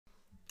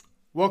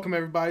Welcome,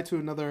 everybody, to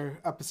another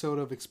episode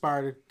of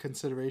Expired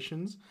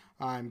Considerations.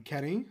 I'm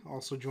Kenny.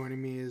 Also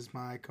joining me is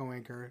my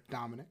co-anchor,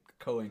 Dominic.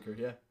 Co-anchor,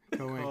 yeah.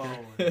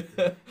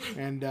 Co-anchor.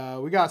 And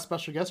we got a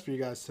special guest for you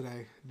guys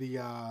today, the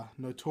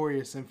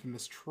notorious,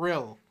 infamous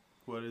Trill.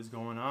 What is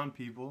going on,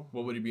 people?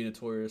 What would he be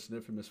notorious and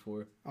infamous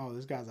for? Oh,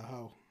 this guy's a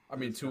hoe. I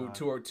mean,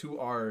 to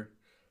our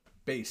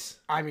base.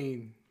 I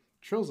mean,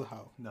 Trill's a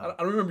hoe. No.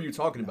 I don't remember you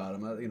talking about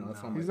him.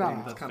 That's not He's my not thing.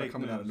 a hoe. That's kind of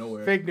coming News. out of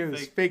nowhere. Fake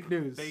news. Fake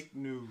news. Fake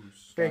news.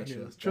 Fake Gotcha,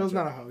 news. Trill's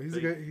gotcha. not a hoe. He's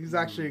Fake He's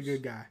actually a news.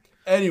 good guy.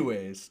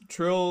 Anyways,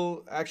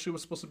 Trill actually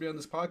was supposed to be on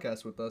this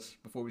podcast with us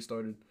before we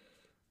started.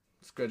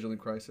 Scheduling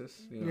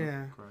crisis. You know?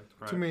 Yeah.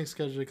 Correct. Too many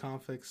scheduling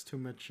conflicts. Too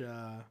much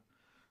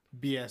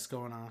BS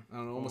going on. I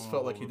don't know. Almost All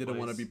felt like over he the didn't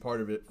want to place. be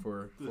part of it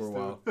for a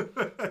while.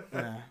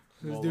 Yeah.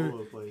 This All dude,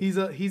 over the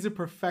place. he's a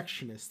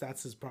perfectionist.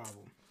 That's his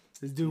problem.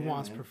 This dude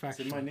wants man.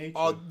 perfection. It's in my nature.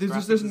 Oh, there's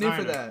Graphic a name for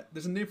designer. that.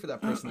 There's a name for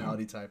that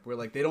personality type where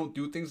like they don't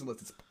do things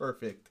unless it's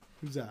perfect.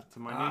 Who's that? It's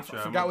in my I nature.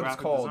 I'm forgot a what it's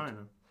graphic called.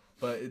 designer.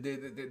 But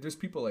there's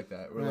people like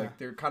that where Yeah. like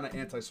they're kind of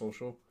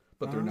antisocial,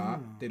 but they're Oh.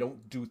 not. They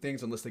don't do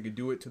things unless they can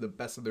do it to the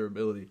best of their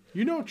ability.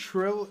 You know,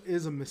 Trill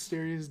is a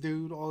mysterious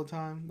dude all the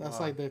time. That's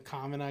Wow. like the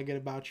comment I get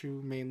about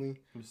you mainly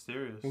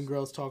Mysterious. when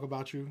girls talk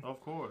about you.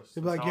 Of course.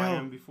 They'd That's be like, how I yo.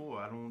 am before.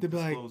 I don't They'd be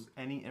like- disclose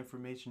any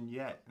information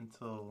yet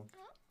until...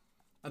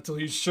 Until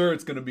he's sure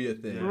it's gonna be a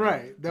thing. Yeah.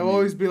 Right. They'll I mean-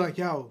 always be like,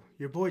 yo,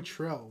 your boy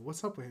Trill,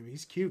 what's up with him?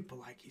 He's cute, but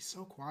like he's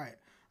so quiet.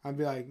 I'd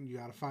be like, you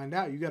gotta find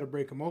out. You gotta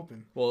break him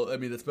open. Well, I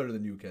mean that's better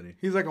than you, Kenny.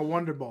 He's like a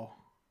wonder ball.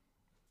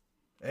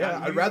 Yeah,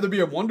 you- I'd rather be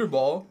a wonder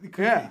ball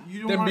Yeah.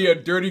 You than be a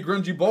dirty,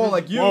 grungy ball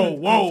like you.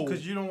 Whoa.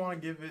 Because you don't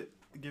want to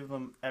give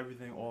them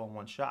everything all in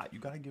one shot. You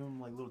got to give them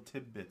like little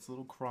tidbits,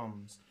 little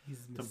crumbs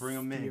He's to bring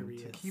them in, to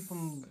mysterious.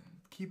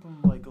 keep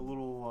them like a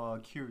little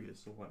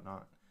curious or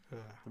whatnot, Yeah.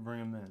 to bring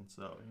them in.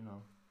 So,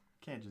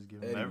 can't just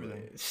give them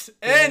everything.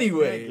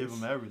 Anyways. Can't give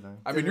them everything.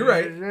 I mean, you're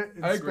right.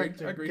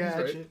 Inspector I agree. He's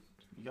right. Gadget.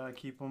 You got to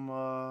keep them,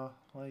 But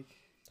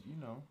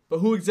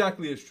who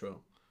exactly is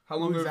Trill? How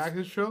long Who have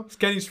exactly is Trill? it's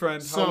Kenny's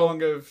friend? So- How long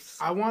have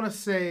I want to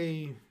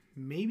say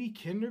maybe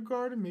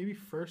kindergarten, maybe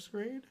first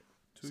grade.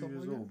 2 Something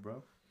years like old,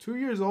 bro. 2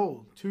 years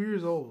old. 2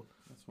 years old.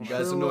 That's you when, guys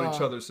have Trill, known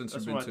each other since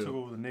that's you've when been I took two?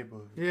 over the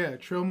neighborhood. Yeah,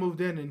 Trill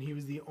moved in, and he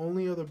was the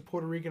only other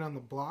Puerto Rican on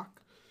the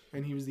block,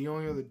 and he was the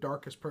only other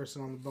darkest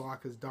person on the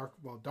block.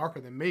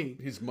 Darker than me.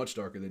 He's much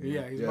darker than you.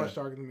 Yeah, he's much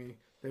darker than me.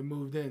 They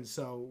moved in,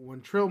 so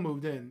when Trill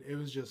moved in, it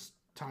was just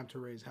time to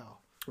raise hell.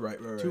 Right.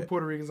 Two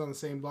Puerto Ricans on the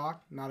same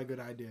block, not a good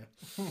idea.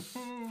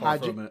 Far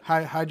from it.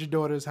 Hide your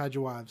daughters, hide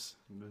your wives.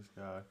 This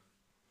guy.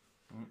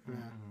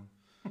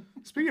 Yeah.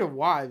 Speaking of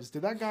wives,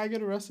 did that guy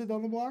get arrested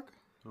on the block?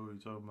 Who are you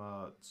talking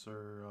about,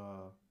 Sir?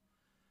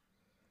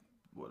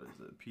 What is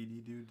it?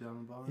 PD dude down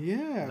the block?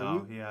 Yeah.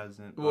 No, he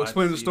hasn't. Well, I've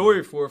explain the seen story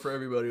him. for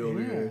everybody over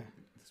Yeah. here.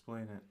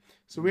 Explain it.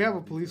 So we have a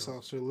More police details.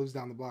 officer who lives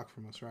down the block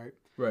from us, right?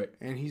 Right.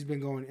 And he's been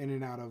going in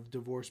and out of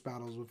divorce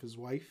battles with his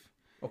wife,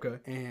 Okay.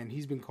 and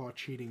he's been caught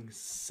cheating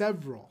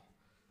several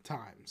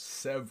times,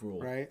 Several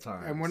right?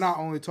 times. And we're not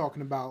only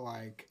talking about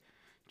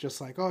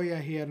just like, oh yeah,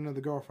 he had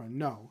another girlfriend.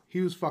 No,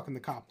 he was fucking the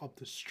cop up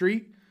the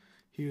street.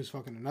 He was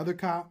fucking another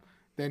cop.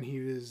 Then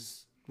he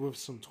was with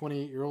some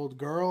 28-year-old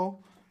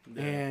girl.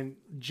 Yeah. And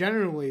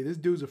generally, this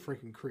dude's a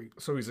freaking creep.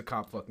 So he's a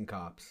cop fucking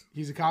cops.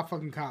 He's a cop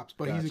fucking cops,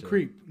 but he's a Gotcha.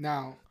 creep.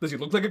 Now, Does he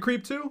look like a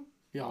creep too?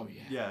 oh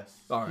yeah.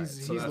 Yes. All right.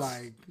 He's so that's,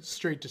 like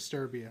straight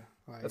Disturbia.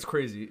 Like, that's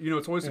crazy.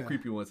 It's always the Yeah.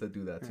 creepy ones that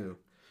do that too.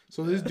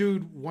 so this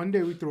dude, one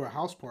day we threw a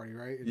house party,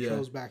 right? In Yeah.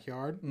 Trill's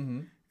backyard.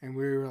 Mm-hmm. And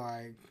we were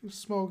like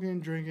smoking,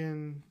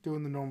 drinking,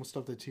 doing the normal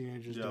stuff that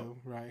teenagers Yep. do,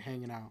 right?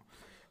 Hanging out.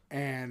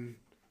 And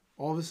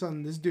all of a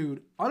sudden, this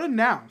dude,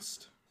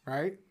 unannounced,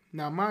 right?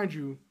 Now, mind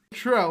you,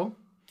 Trill,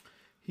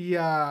 he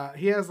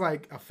has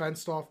like a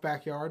fenced off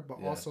backyard, but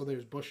Yeah. also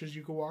there's bushes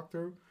you can walk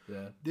through.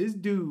 Yeah. This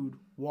dude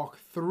walked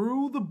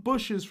through the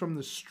bushes from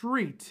the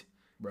street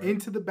Right.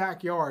 into the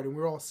backyard, and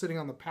we were all sitting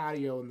on the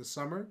patio in the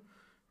summer,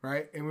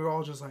 right? And we were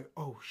all just like,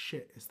 oh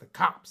shit, it's the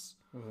cops.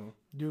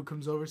 Dude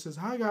comes over and says,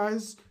 hi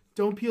guys,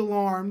 don't be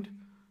alarmed.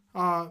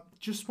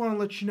 Just want to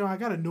let you know I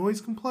got a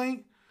noise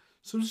complaint,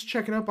 so I'm just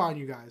checking up on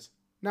you guys.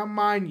 Now,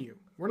 mind you,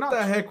 we're not... What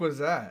the heck was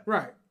that?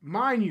 Right.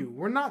 Mind you,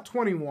 we're not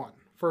 21,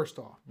 first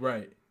off.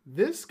 Right.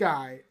 This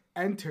guy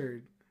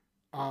entered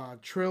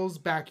Trill's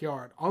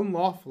backyard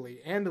unlawfully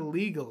and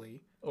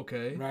illegally,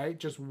 Okay. right?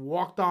 Just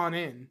walked on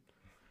in,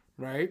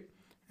 right?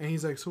 And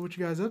he's like, so what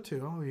you guys up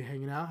to? Oh, you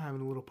hanging out,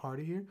 having a little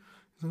party here?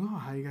 He's like, oh,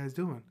 how you guys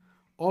doing?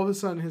 All of a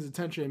sudden, his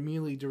attention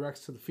immediately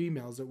directs to the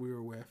females that we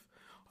were with.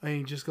 And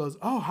he just goes,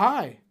 oh,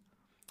 hi.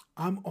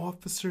 I'm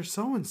Officer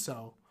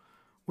so-and-so.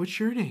 What's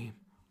your name?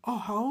 Oh,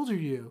 how old are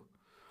you?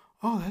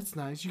 Oh, that's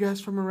nice. You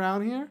guys from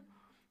around here?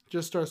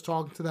 Just starts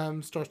talking to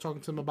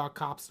them about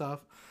cop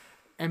stuff.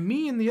 And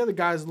me and the other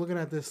guys looking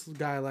at this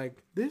guy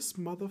like, this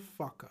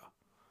motherfucker.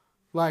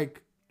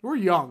 Like, we're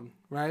young,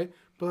 right?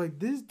 But like,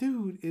 this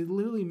dude is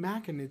literally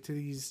macking it to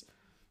these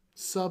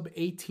sub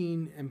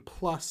 18 and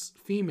plus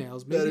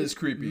females. Maybe, That is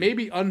creepy.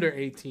 Maybe under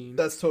 18.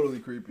 That's totally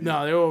creepy.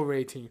 No, they're over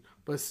 18.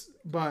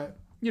 But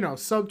you know,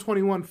 sub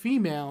 21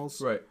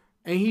 females. Right.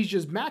 and he's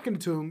just macking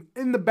it to him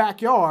in the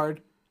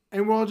backyard,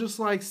 and we're all just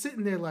like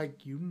sitting there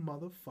like, you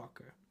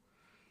motherfucker,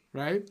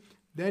 right?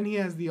 Then he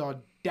has the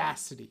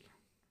audacity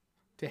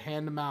to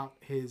hand him out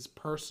his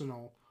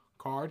personal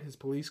card, his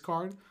police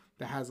card,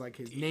 that has like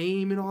his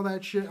name and all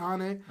that shit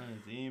on it. And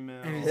his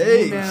email. And his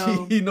Hey,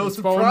 email, he knows his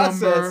the phone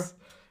process. number.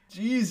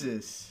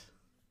 Jesus.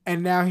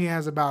 And now he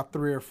has about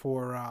 3 or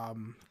 4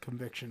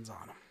 convictions on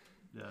him.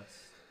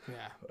 Yes.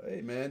 Yeah.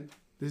 Hey, man.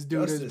 This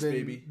dude Justice,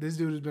 baby. This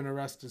dude has been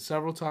arrested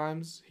several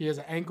times. He has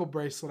an ankle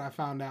bracelet, I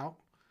found out.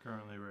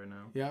 Currently, right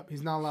now. Yep.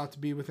 He's not allowed to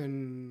be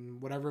within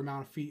whatever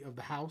amount of feet of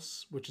the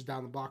house, which is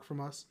down the block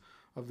from us,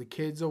 of the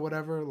kids or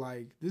whatever.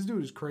 Like, this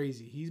dude is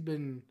crazy. He's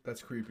been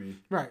That's creepy.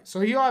 right. So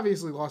he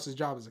obviously lost his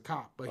job as a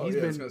cop, but I was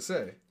gonna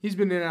say. he's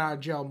been in and out of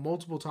jail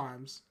multiple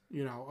times.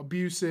 You know,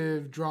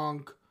 abusive,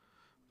 drunk,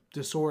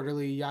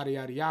 disorderly, yada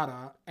yada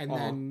yada. And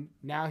then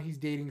now he's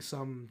dating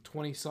some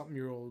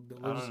 20-something-year-old that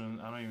I lives. don't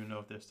even know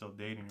if they're still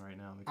dating right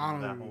now I because of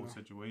don't that even whole know.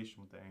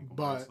 situation with the ankle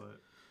But- bracelet.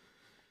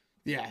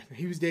 Yeah,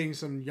 he was dating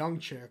some young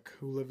chick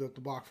who lived up the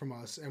block from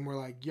us, and we're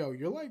like, "Yo,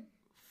 you're like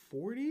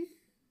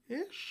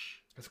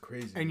 40-ish, That's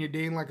crazy. and you're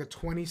dating like a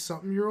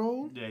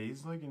 20-something-year-old." Yeah,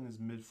 he's like in his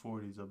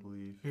mid-40s, I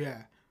believe.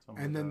 Yeah,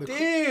 Something and like then that.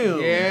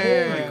 Damn.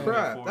 Yeah. Holy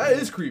crap. That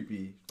is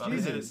creepy.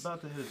 Jesus.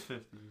 About to hit his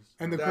 50s.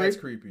 and the That's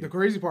creepy. The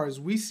crazy part is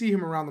we see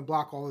him around the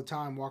block all the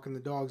time walking the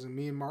dogs, and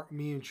me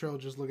and Trill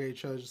just look at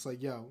each other, just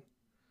like, "Yo,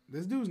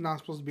 this dude's not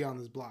supposed to be on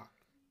this block,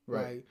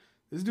 Right. Like,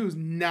 this dude's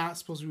not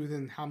supposed to be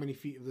within how many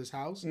feet of this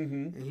house,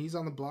 Mm-hmm. and he's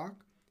on the block.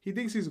 He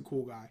thinks he's a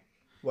cool guy.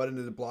 Why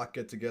didn't the block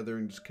get together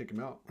and just kick him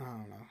out? I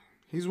don't know.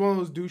 He's one of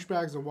those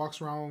douchebags that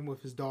walks around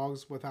with his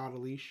dogs without a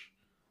leash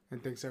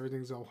and thinks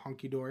everything's all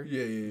hunky dory.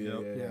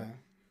 Yeah.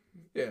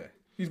 Yeah.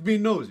 He's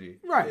being nosy.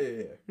 Right.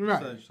 Yeah.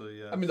 Right. Essentially,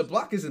 yeah. I mean, the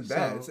block isn't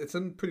bad. So- it's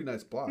a pretty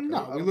nice block. I No,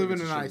 don't we think live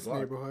in it's a shitty nice block.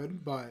 neighborhood,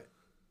 but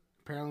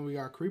apparently we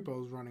got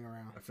creepos running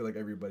around. I feel like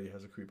everybody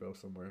has a creepo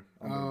somewhere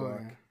on their Oh, block.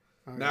 yeah.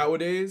 Oh, yeah.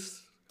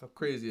 Nowadays, how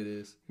crazy it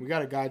is. We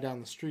got a guy down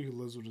the street who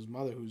lives with his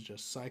mother who's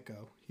just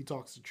psycho. He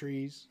talks to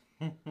trees,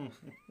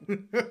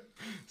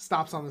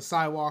 stops on the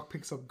sidewalk,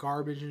 picks up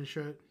garbage and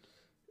shit.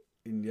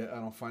 And yet, I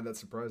don't find that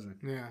surprising.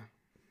 Yeah,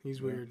 he's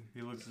Yeah. weird.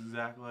 He looks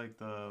exactly like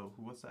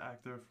what's the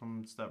actor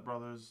from Step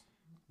Brothers?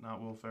 Not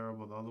Will Ferrell,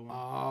 but the other one.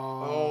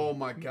 Oh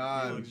my He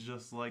god. looks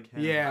just like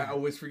him. Yeah. I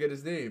always forget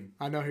his name.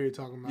 I know who you're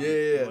talking about.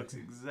 He Yeah. looks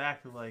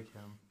exactly like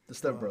him. The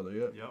stepbrother,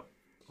 yeah. Yep.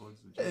 Looks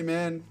Hey,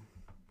 man.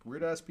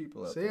 Weird ass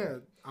people out So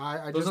there. yeah,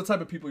 I Those just. are the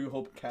type of people you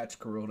hope catch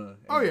corona. And,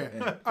 Oh yeah,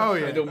 And, oh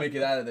yeah. and don't make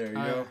it out of there, you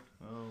Oh, know?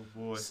 Oh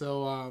boy.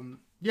 So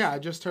yeah, I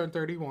just turned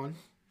 31.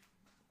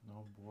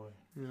 Oh boy.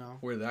 You know,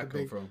 Where did that the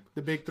come big, from?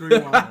 the big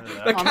 3-1.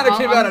 That kind of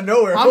came out of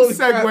nowhere. I'm Holy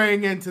crap.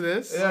 segueing into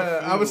this.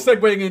 Yeah, I was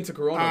segueing into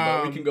corona,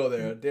 but we Um, can go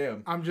there.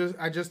 Damn.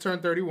 I just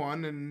turned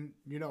 31, and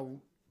you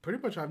know, pretty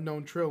much I've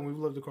known Trill, and we've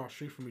lived across the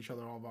street from each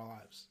other all of our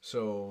lives.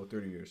 So,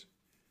 30 years.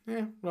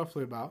 Yeah,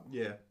 roughly about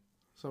Yeah.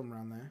 something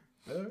around there.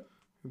 Yeah.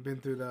 We've been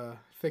through the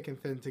thick and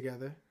thin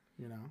together.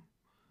 You know,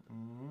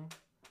 Mm-hmm.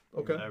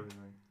 Okay.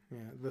 Everything.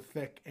 yeah, the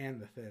thick and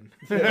the thin.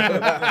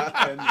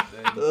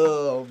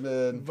 Oh,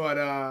 man.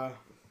 But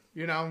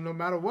you know, no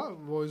matter what,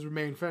 we've always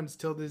remained friends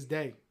till this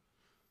day.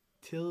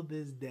 Till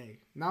this day,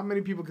 not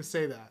many people can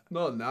say that.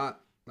 No, not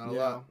a You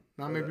lot. know?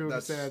 Not many people can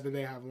That's- say that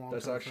they have long.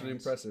 That's actually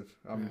impressive.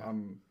 I'm Yeah.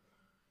 I'm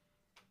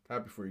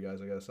happy for you guys,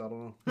 I guess. I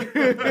don't know.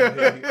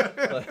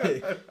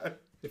 Like,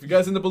 if you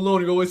guys end up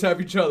alone, you always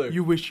have each other.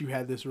 You wish you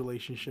had this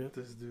relationship,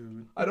 This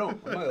dude. I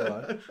don't. I'm not gonna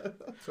lie.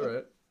 It's all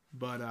right.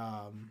 but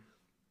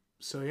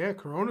so yeah,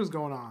 Corona's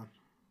going on.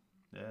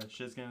 Yeah,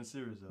 shit's getting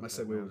serious though. My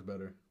segue was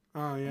better.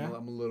 Oh yeah.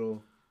 I'm a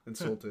little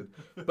insulted.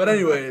 But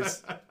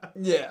anyways,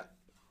 yeah.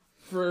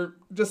 For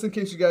just in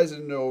case you guys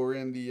didn't know, we're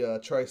in the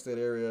tri-state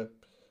area,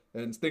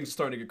 and things are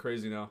starting to get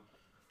crazy now.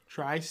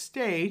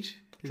 Tri-state.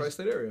 is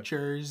Tri-state area.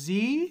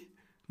 Jersey,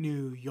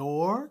 New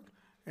York,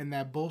 and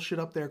that bullshit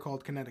up there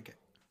called Connecticut.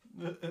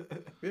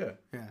 Yeah.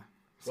 Yeah.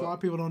 So a lot of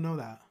people don't know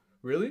that.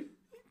 Really?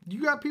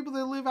 You got people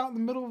that live out in the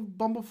middle of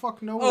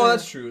bumblefuck nowhere. Oh,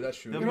 that's true. That's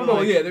true. They'll You be know,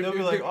 like, yeah, they'll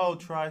be like, oh,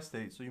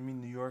 tri-state. So you mean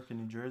New York and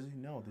New Jersey?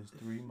 No, there's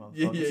 3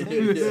 motherfucking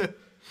states.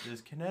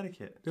 There's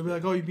Connecticut. They'll be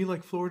like, oh, you mean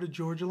like Florida,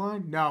 Georgia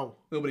line? No.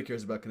 Nobody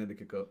cares about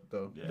Connecticut,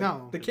 though. Yeah.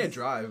 No. They can't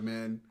drive,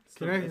 man.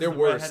 Connecticut- They're the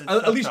worse.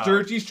 redheaded At least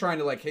stepchild. Jersey's trying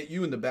to like hit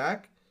you in the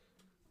back,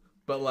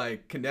 but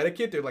like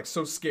Connecticut, they're like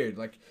so scared.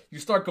 Like you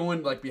start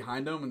going like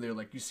behind them, and they're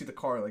like you see the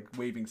car like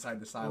waving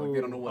side to side, like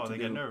they don't know what Oh, to they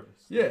do. get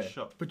nervous. Yeah. They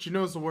shook. But you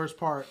know what's the worst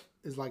part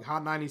is like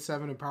Hot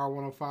 97 and Power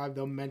 105,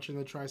 they'll mention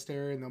the tri-state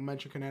area and they'll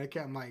mention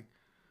Connecticut. I'm like,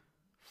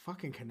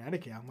 fucking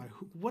Connecticut. I'm like,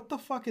 what the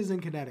fuck is in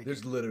Connecticut?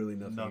 There's literally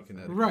nothing in Nothing.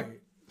 Connecticut.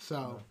 Right.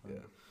 So, Yeah.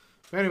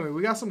 but anyway,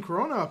 we got some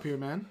Corona up here,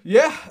 man.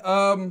 Yeah.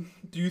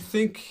 Do you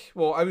think?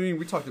 Well, I mean,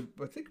 we talked.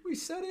 I think we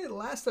said it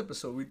last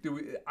episode.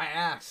 I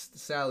asked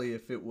Sally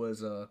if it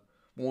was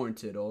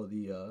warranted, all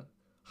the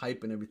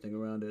hype and everything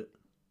around it.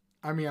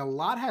 I mean, a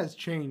lot has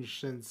changed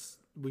since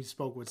we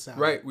spoke with Sally.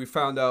 Right. We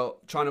found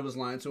out China was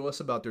lying to us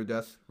about their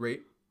death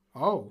rate.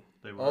 Oh.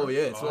 They were. Oh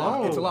yeah, it's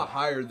Oh. a lot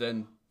higher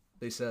than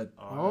They said.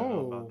 Oh, I don't know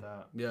Oh. about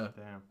that. Yeah.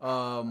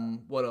 Damn.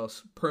 What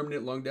else?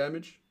 Permanent lung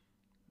damage.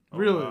 Oh,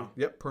 Really? wow.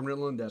 Yep,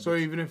 permanent lung damage. So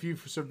even if you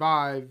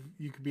survive,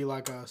 you could be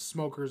like a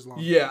smoker's lung.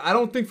 Yeah, I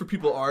don't think for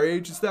people our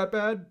age it's that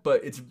bad,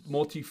 but it's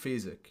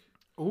multiphasic.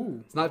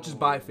 Ooh. It's not just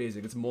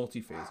biphasic; it's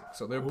multiphasic.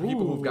 So there are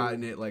people who've Ooh.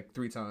 gotten it like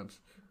 3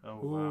 times. Oh,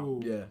 wow.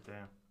 Ooh. Yeah.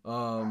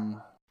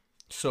 Damn.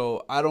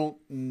 So I don't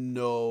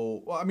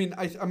know. Well, I mean,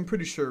 I'm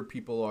pretty sure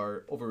people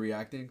are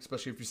overreacting,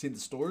 especially if you've seen the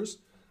stores.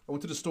 I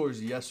went to the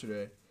stores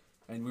yesterday,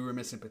 and we were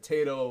missing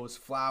potatoes,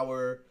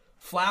 flour.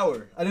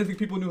 Flour. I didn't think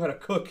people knew how to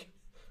cook.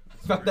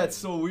 I found that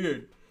so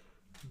weird.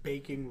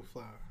 Baking with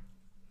flour.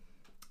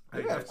 I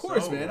Yeah, of guess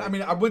course, so, man. like- I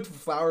mean, I went for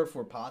flour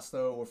for pasta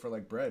or for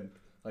like bread.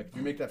 Like if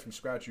you make that from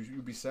scratch,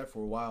 you'd be set for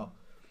a while.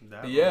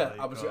 That But or yeah,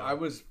 like, I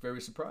was very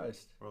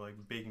surprised. Or like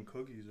baking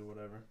cookies or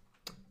whatever.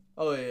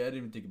 Oh yeah, I didn't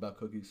even think about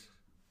cookies.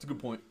 It's a good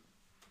point.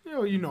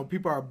 You know,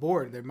 people are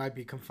bored. They might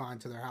be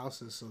confined to their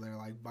houses, so they're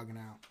like bugging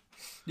out.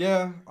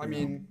 Yeah, I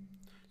mean,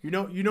 You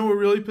know what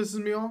really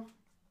pisses me off?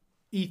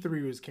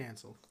 E3 was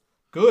canceled.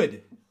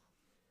 good.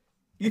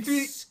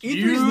 E3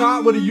 is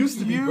not what it used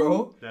to be, Excuse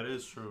bro. That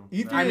is true.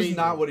 E3 I is mean-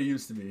 not what it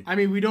used to be. I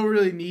mean, we don't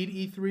really need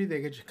E3.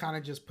 They could kind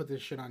of just put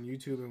this shit on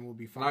YouTube and we'll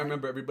be fine. I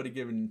remember everybody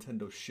giving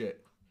Nintendo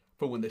shit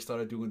for when they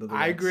started doing the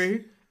I directs.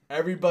 agree.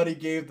 Everybody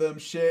gave them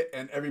shit,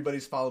 and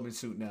everybody's following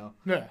suit now.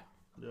 Yeah.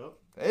 Yep.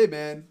 Hey,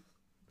 man.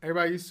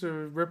 Everybody used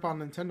to rip on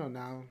Nintendo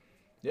now.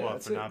 Yeah, What,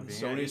 that's for it. not being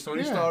Sony at Sony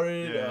Yeah.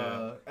 started.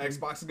 Yeah.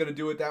 Xbox is gonna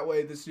do it that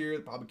way this year.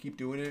 They'll probably keep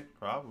doing it.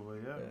 Probably,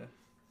 yeah. Yeah,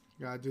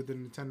 You gotta do the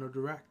Nintendo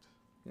Direct.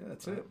 yeah,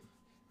 that's it.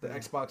 The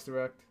Xbox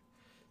Direct.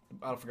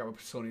 I forgot what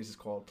Sony's is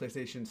called.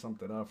 PlayStation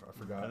something. I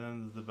forgot. And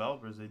then the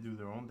developers, they do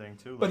their own thing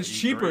too. But like it's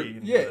E3 cheaper.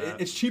 and Yeah,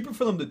 that. it's cheaper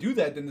for them to do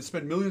that than to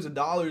spend millions of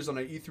dollars on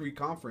an E3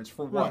 conference.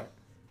 For what? Right.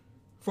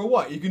 For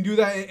what? You can do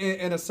that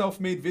in a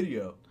self-made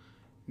video,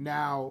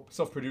 Now,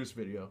 self-produced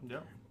video.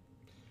 Yep.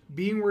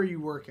 being where you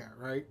work at,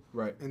 right,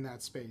 Right. in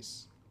that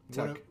space,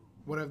 Tech.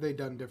 what have they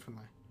done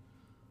differently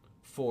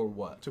For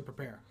what? to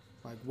prepare?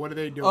 Like, what are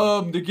they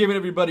doing? They're giving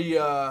everybody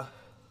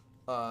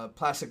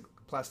plastic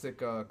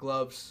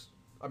gloves.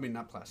 I mean,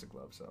 not plastic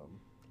gloves.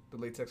 The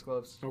latex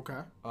gloves. Okay.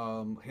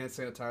 Hand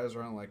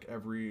sanitizer on like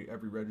every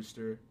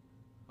register.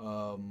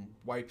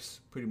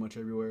 Wipes pretty much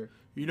everywhere.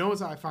 You know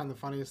what I find the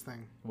funniest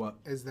thing What?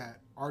 is that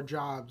our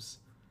jobs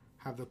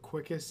have the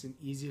quickest and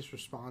easiest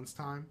response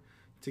time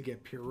to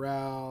get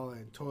Purell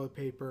and toilet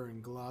paper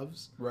and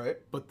gloves, Right.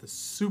 but the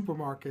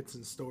supermarkets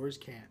and stores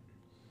can't.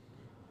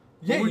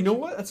 Yeah, Which- you know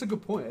what? That's a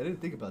good point. I didn't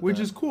think about Which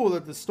that. is cool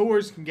that the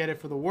stores can get it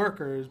for the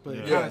workers, but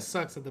it Yeah. kind of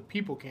sucks that the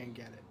people can't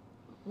get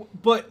it.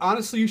 But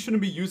honestly, you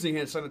shouldn't be using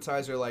hand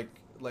sanitizer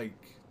like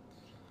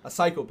a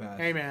psychopath.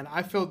 Hey man,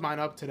 I filled mine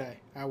up today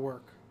at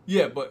work.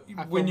 Yeah, but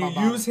I when you filled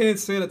my use hand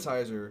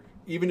sanitizer,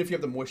 even if you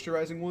have the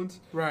moisturizing ones,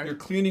 Right. you're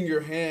cleaning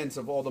your hands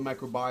of all the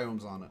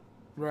microbiomes on it.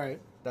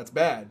 Right. That's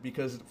bad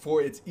because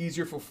it's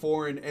easier for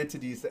foreign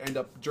entities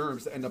to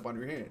germs to end up on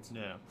your hands.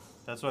 Yeah.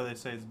 That's why they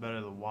say it's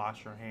better to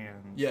wash your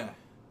hands Yeah.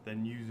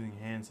 than using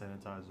hand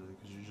sanitizer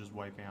because you're just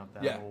wiping out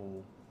that Yeah.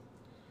 whole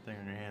thing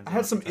on your hands. I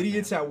had some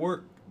idiots at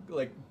work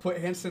like put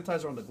hand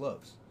sanitizer on the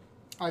gloves.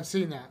 I've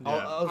seen that.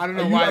 Yeah. I don't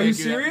know Are you- why are they you do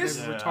that. serious?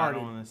 It's Yeah, I retarded.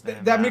 don't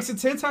understand That makes it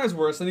 10 times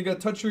worse. Then you gotta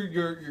touch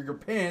your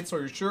pants or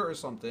your shirt or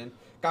something.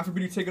 God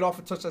forbid you take it off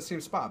and touch that same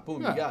spot.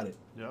 Boom, Yeah. you got it.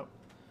 Yep.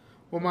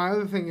 Well, my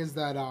other thing is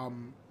that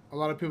a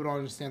lot of people don't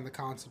understand the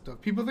concept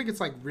of. People think it's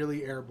like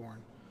really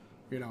airborne,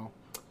 you know.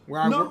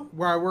 Where No.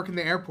 where I work in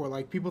the airport,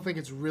 like people think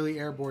it's really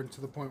airborne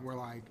to the point where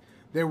like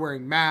they're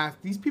wearing masks.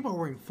 These people are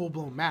wearing full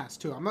blown masks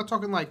too. I'm not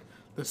talking like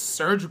the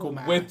surgical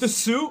mask. With the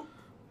suit,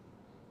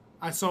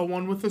 I saw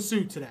one with a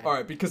suit today. all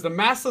right, because the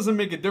mask doesn't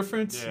make a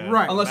difference, Yeah,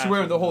 Right. unless you're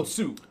wearing the mask whole is-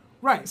 suit.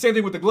 Right. Same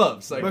thing with the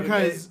gloves, like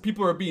Because-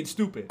 people are being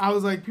stupid. I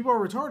was like, people are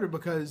retarded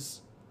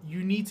because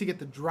you need to get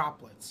the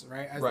droplets,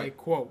 right? As they Right.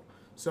 quote.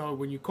 So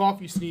when you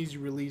cough, you sneeze, you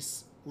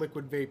release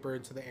liquid vapor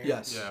into the air.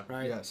 Yes, Yeah.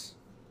 Right. yes,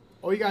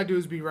 All you gotta do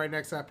is be right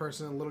next to that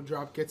person. A little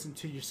drop gets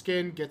into your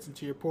skin, gets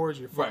into your pores.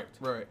 You're right, fucked.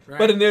 right, Right.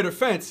 But in their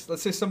defense,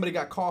 let's say somebody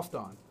got coughed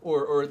on,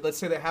 or let's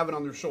say they have it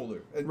on their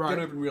shoulder and Right. they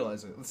don't even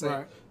realize it. Let's say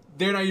Right.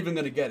 they're not even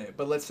gonna get it.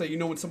 But let's say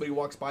when somebody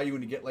walks by you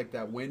and you get like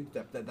that wind,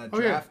 that Oh,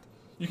 yeah. draft,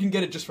 you can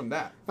get it just from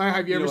that. Like,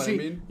 have you, You know ever what I seen?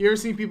 mean? You ever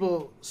seen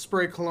people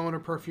spray cologne or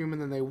perfume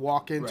and then they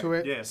walk into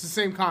Right. it? Yeah. It's the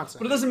same concept.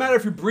 But it doesn't matter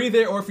if you breathe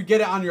it or if you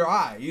get it on your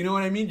eye. You know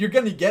what I mean? You're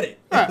gonna get it.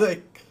 Right.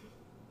 Like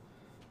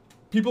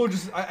people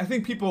just, I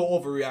think people are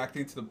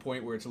overreacting to the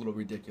point where it's a little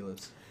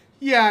ridiculous.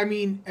 Yeah, I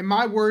mean, am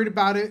I worried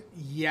about it?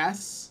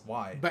 Yes.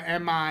 Why? But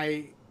am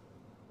I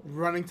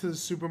running to the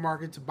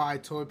supermarket to buy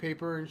toilet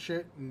paper and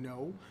shit?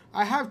 No.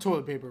 I have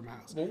toilet paper in my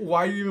house. Well,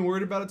 why are you even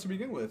worried about it to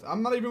begin with?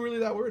 I'm not even really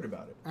that worried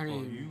about it. I Well,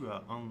 mean, you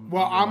got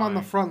well, I'm on the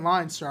underlying- front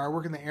line, sir. I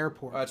work in the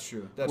airport. That's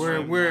true. That's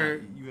We're- true.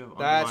 we're- You have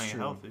That's underlying true.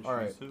 health issues All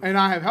right. too. And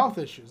I have health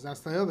issues. That's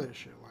the other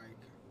issue. Like,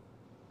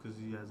 Because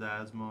he has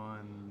asthma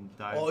and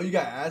diabetes. Oh, you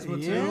got asthma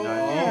too?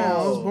 Yeah,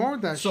 I was Oh. born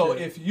with that So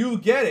shit. if you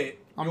get it,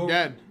 I'm you're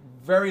dead.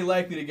 very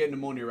likely to get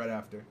pneumonia right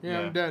after. Yeah,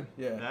 Yeah. I'm dead.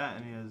 Yeah. That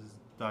and he has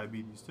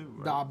diabetes too,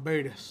 right?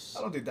 Diabetes.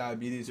 I don't think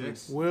diabetes Yeah.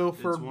 makes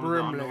Wilford It's one of the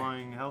Brimley.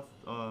 underlying health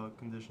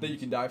conditions. that you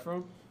can die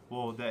from.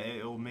 Well, that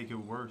it'll make it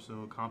worse.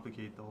 It'll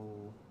complicate the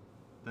whole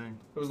thing.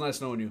 It was nice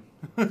knowing you.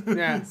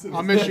 Yeah,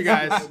 I'll miss you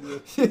guys.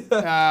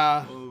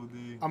 Oh,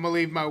 the I'm gonna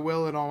leave my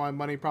will and all my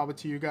money probably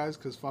to you guys,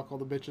 cause fuck all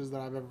the bitches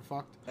that I've ever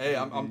fucked. Hey,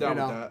 I'm down You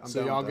know, with that. I'm so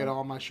down y'all with get that.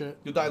 all my shit.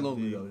 You'll die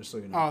lonely though, just so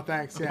you know. Oh,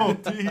 thanks. Yeah. Oh,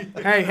 D.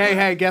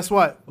 Hey, guess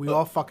what? We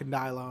all fucking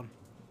die alone.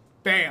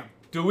 Bam,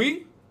 Do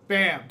we?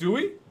 bam. Do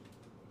we?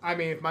 I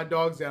mean, if my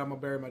dog's dead, I'm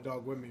gonna bury my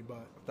dog with me.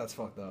 But That's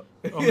fucked up.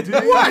 Oh, D.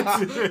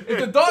 what? If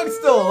the dog's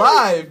still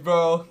alive,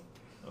 bro.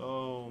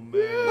 Oh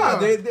man.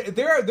 Nah,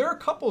 there are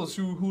couples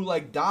who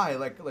like die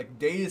like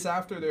days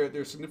after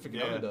their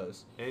significant Yeah. other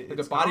does. Like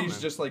It's the bodies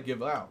common. just like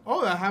give out.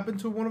 Oh, that happened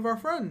to one of our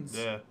friends.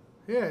 Yeah.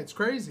 Yeah, it's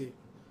crazy.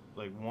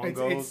 Like one It's-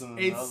 goes it's- and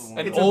it's- another one.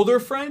 An It's a- older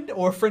friend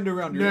or a friend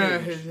around your No,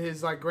 age?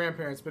 his like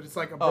grandparents, but it's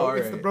like a Oh,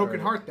 it's the alright, broken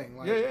alright. heart thing.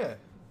 Like, yeah.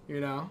 You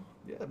know,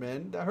 Yeah,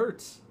 man, that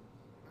hurts.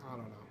 I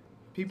don't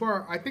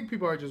know. I think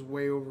people are just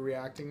way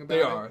overreacting about They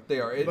it. are. They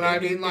are. But I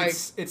mean, like-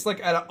 it's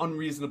like at an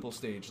unreasonable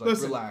stage. Like,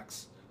 Listen.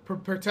 relax.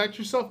 Protect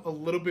yourself a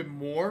little bit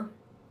more.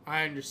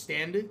 I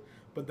understand it,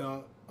 but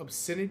the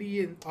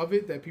obscenity of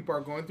it that people are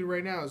going through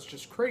right now is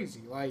just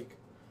crazy. Like,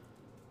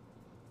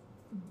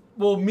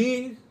 Well,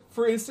 me,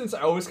 for instance,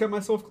 I always kept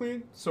myself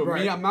clean. So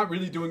Right. me, I'm not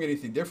really doing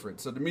anything different.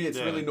 So to me, it's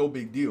Yeah. really no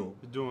big deal.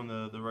 doing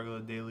the regular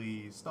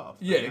daily stuff.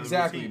 the Yeah, daily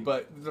exactly. routine.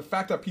 But the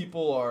fact that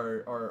people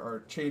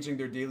are changing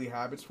their daily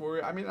habits for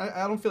it, I mean,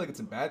 I don't feel like it's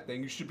a bad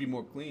thing. You should be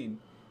more clean.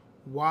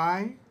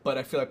 why? But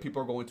I feel like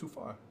people are going too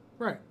far.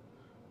 Right.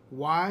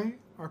 Why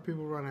are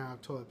people running out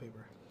of toilet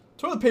paper?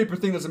 Toilet paper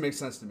thing doesn't make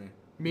sense to me.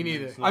 Me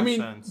neither. Makes no I mean,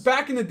 sense.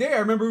 back in the day, I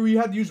remember we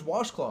had to use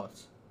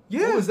washcloths.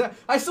 Yeah. What was that?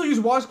 I still use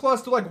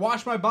washcloths to like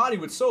wash my body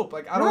with soap.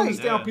 Like I don't Right.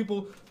 understand Yeah. how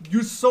people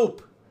use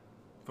soap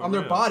For on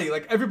their real. body.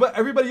 Like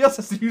everybody else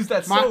has to use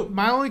that My, soap.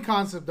 my only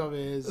concept of it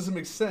is Doesn't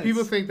make sense.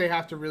 people think they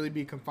have to really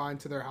be confined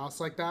to their house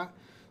like that.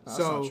 That's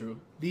So not true.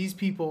 these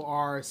people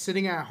are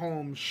sitting at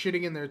home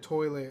shitting in their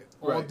toilet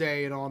all Right.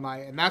 day and all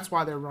night, and that's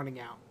why they're running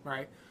out,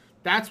 right?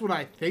 That's what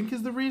I think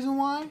is the reason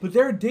why. But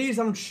there are days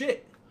I don't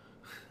shit.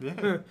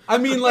 Yeah. I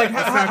mean, like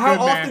That's how not good,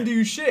 often man. do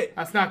you shit?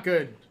 That's not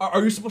good.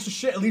 Are you supposed to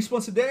shit at least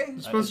once a day? You're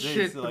supposed to think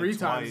shit it's like 3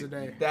 times twice. a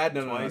day. That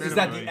no. Twice Is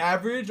that minimum. the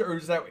average or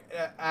is that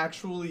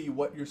actually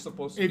what you're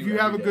supposed to If do? you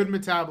have a every good day?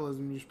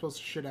 metabolism, you're supposed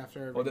to shit after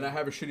every Well, then I day.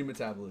 have a shitty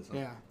metabolism.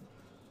 Yeah.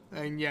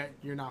 And yet,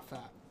 you're not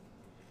fat.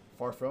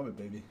 Far from it,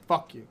 baby.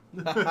 Fuck you.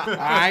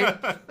 Alright?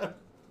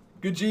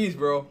 Good G's,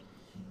 bro.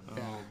 Oh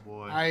Yeah.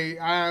 boy. I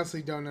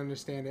honestly don't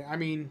understand it. I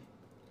mean,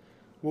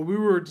 what we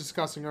were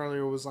discussing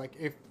earlier was like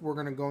if we're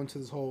going to go into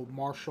this whole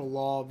martial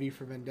law, V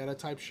for Vendetta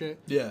type shit,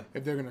 Yeah.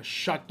 if they're going to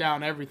shut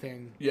down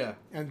everything Yeah.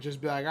 and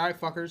just be like, all right,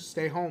 fuckers,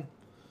 stay home.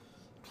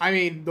 I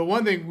mean, the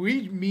one thing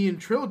me and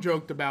Trill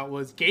joked about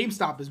was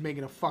GameStop is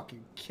making a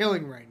fucking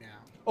killing right now.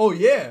 Oh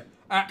yeah.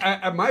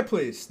 At my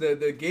place,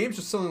 the games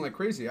are selling like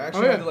crazy. I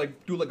actually Oh, yeah. had to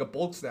like do like a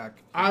bulk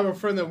stack. I have a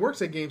friend that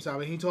works at GameStop,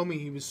 and he told me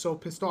he was so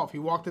pissed off. He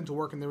walked into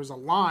work, and there was a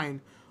line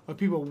of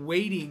people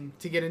waiting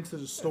to get into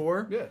the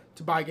store Yeah.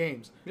 to buy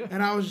games. Yeah.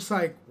 And I was just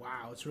like,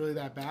 wow, it's really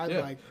that bad? Yeah.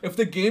 Like, If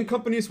the game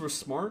companies were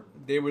smart,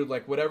 they would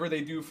like whatever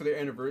they do for their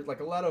anniversary. Like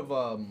a lot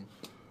of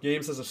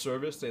games as a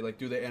service, they like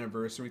do their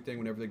anniversary thing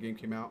whenever the game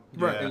came out.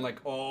 Right. And like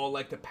all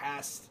like the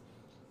past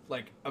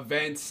like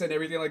events and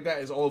everything like that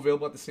is all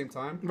available at the same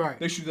time. Right.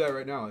 They should do that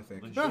right now. I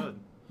think. They Yeah. should.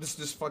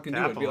 Just fucking do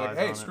it. Be like, Capitalize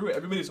hey, on screw it.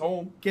 Everybody's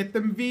home. get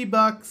them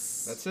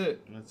V-Bucks. That's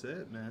it. That's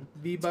it, man.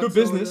 V-Bucks. good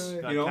business. over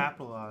there. Gotta You know?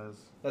 capitalize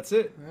That's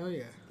it. Hell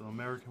yeah. the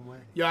American way.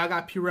 Yo, I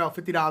got Purell,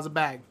 $50 a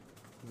bag.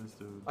 This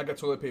dude. I got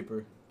toilet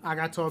paper. I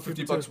got toilet paper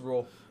 50 bucks a too.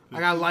 roll. I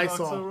got 50 bucks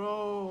a Lysol.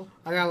 roll.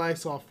 I got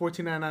Lysol,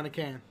 $14.99 a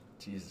can.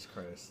 Jesus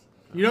Christ.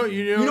 You know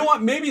You know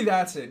what? Maybe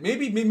that's it.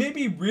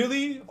 Maybe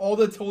really all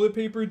the toilet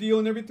paper deal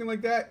and everything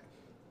like that.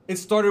 It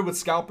started with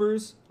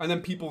scalpers, and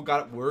then people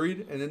got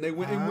worried, and then they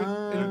went and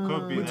It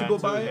could be went to that go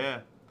too, buy it. yeah.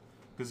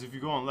 Because if you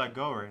go on Let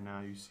Go right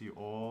now, you see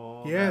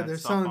all Yeah, that they're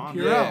stuff selling on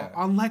Purell there. Yeah.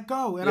 on Let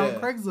Go and Yeah.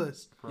 on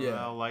Craigslist. Purell,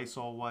 Yeah.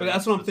 Lysol wipes. But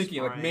that's what I'm the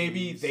thinking. Like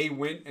maybe sprays. they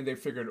went and they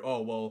figured,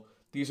 oh well,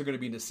 these are going to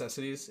be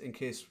necessities in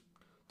case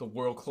the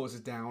world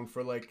closes down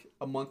for like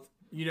a month.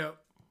 You know,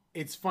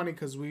 it's funny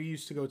because we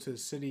used to go to the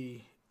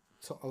city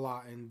a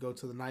lot and go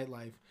to the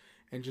nightlife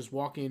and just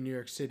walking in New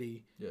York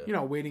City, Yeah. you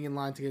know, waiting in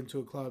line to get into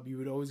a club. You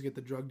would always get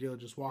the drug dealer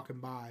just walking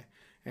by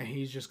and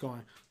he's just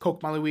going,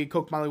 Coke, Molly weed,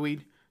 Coke, Molly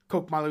weed.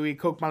 Coke, Molly weed,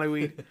 Coke, Molly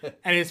weed.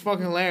 And it's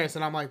fucking hilarious.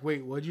 And I'm like,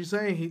 wait, what'd you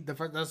say?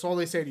 That's all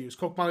they say to you is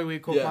Coke, Molly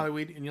weed, Coke, Yeah. Molly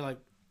weed. And you're like,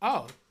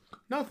 oh,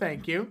 no,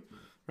 thank you.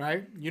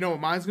 Right? You know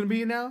what mine's going to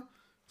be now?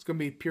 It's going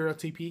to be Purell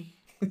TP.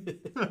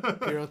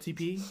 Purell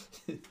TP.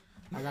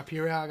 I got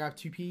Purell, I got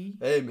TP.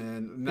 Hey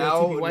man, TP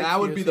now wipes,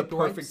 would be the TP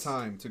perfect wipes.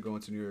 time to go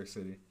into New York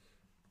City.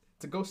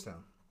 It's a ghost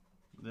town.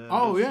 Yeah,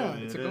 Oh, it is, yeah.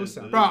 it It's a is, ghost it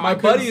town. is. Bro, My I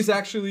buddies couldn't-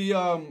 actually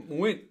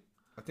went.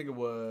 I think it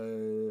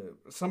was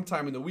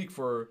sometime in the week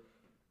for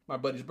my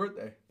buddy's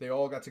birthday. They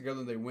all got together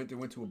and they went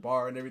to a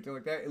bar and everything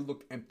like that. It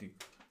looked empty.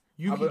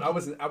 You I could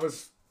was you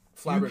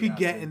flabbergasted. could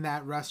get in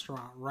that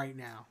restaurant right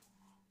now.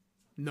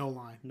 No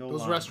line. No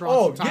Those line. restaurants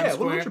Oh in Times yeah,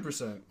 Square.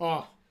 100%.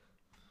 Oh,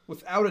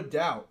 Without a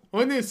doubt.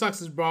 only thing that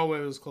sucks is Broadway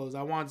was closed.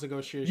 I wanted to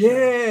go see a show.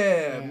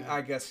 Yeah,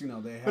 I guess they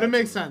had. But it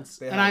makes to. sense.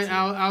 They And had to.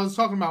 I was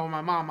talking about with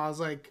my mom. I was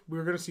like, we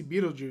were gonna see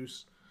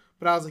Beetlejuice,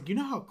 but I was like, you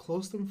know how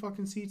close them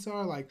fucking seats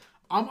are. Like,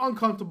 I'm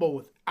uncomfortable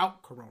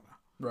without Corona.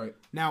 Right.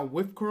 Now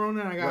with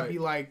Corona, I gotta Right. be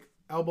like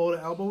elbow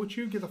to elbow with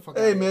you. Get the fuck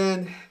out. Hey of here.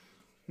 man,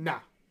 Nah,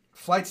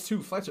 flights are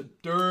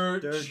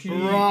dirt cheap.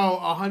 bro,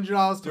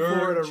 $100 to Dirt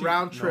Florida cheap.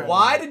 round trip.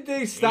 Why did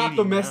they stop 80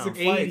 domestic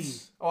now.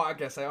 flights? Oh, I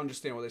guess I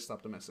understand why they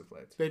stopped domestic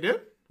flights. They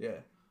did? Yeah,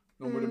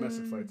 no more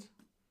domestic flights.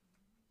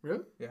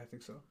 Really? Yeah, I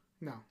think so.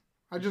 No.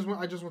 I just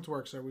went to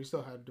work, sir. We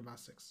still had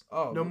domestics.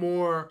 Oh, No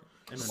more.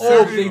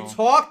 Oh, they International.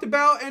 talked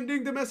about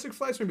ending domestic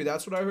flights. Maybe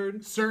that's what I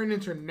heard. Certain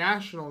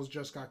internationals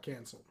just got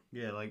canceled.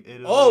 Yeah, like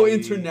Italy. Oh,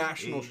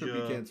 international should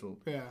Asia. be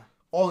canceled. Yeah.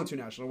 All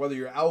international, whether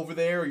you're over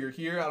there or you're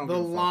here. I don't. The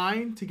give a fuck.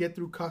 line to get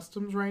through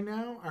customs right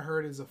now, I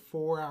heard, is a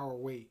 4-hour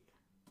wait.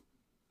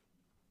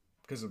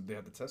 Because they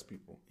had to test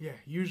people. Yeah,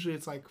 usually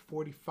it's like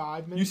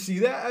 45 You minutes. see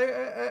that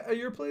at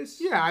your place?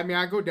 Yeah, I mean,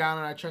 I go down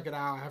and I check it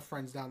out. I have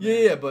friends down Yeah,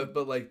 there. yeah, but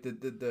like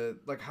the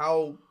like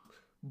how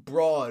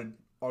broad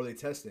are they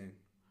testing?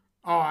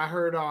 Oh, I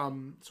heard.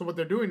 So what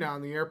they're doing now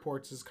in the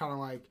airports is kind of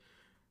like,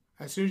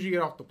 as soon as you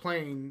get off the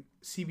plane,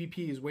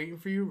 CBP is waiting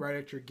for you right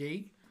at your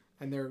gate,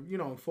 and they're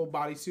in full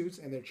body suits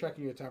and they're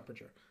checking your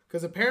temperature.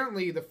 Because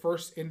apparently the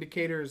first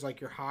indicator is like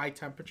your high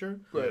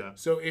temperature. Right. Yeah.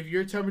 So if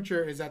your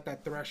temperature is at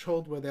that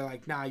threshold where they're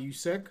like, nah, you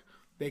sick,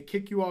 they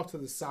kick you off to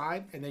the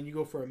side and then you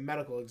go for a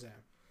medical exam.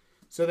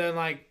 So then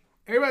like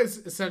everybody's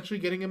essentially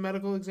getting a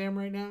medical exam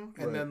right now.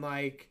 And Right. then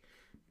like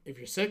if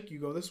you're sick, you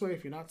go this way.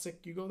 If you're not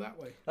sick, you go that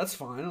way. That's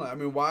fine. I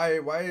mean, why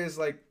is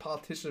like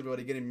politicians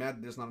everybody getting mad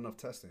that there's not enough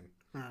testing?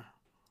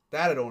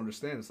 That I don't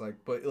understand. It's like,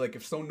 but like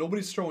if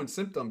nobody's showing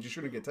symptoms, you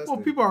shouldn't get tested.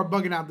 Well, people are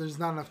bugging out. There's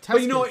not enough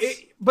tests.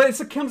 But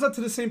it comes out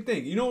to the same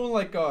thing.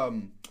 Like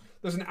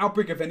there's an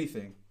outbreak of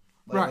anything,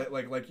 like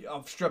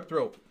of strep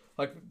throat.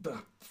 Like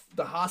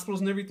the hospitals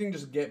and everything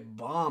just get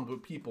bombed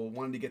with people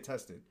wanting to get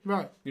tested.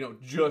 Right.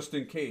 Just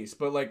in case.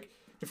 But like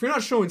if you're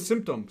not showing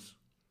symptoms,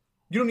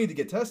 you don't need to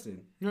get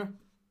tested. Yeah.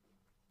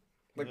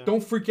 Like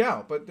don't freak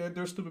out. But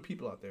there's stupid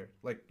people out there.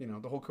 Like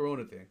the whole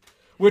Corona thing.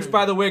 Which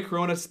by the way,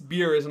 Corona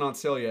beer isn't on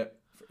sale yet.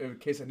 In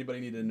case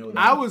anybody needed to know that.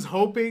 I was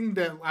hoping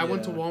that I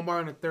went to Yeah. Walmart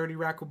and a 30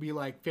 rack would be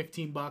like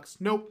 $15.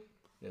 Nope.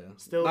 Yeah.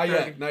 Still not 30.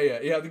 yet. Not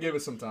yet. You have to give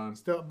it some time.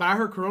 Still, but I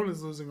heard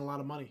Corona's losing a lot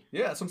of money.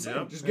 Yeah, that's what I'm saying.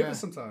 Yep. Just give Yeah. it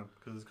some time.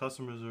 Because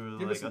customers are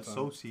Give it like some time.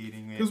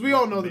 associating it. Because we with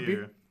all know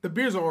the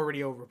beers are already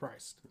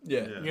overpriced.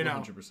 Yeah, Yeah. You know.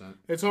 100%.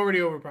 It's already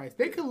overpriced.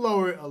 They could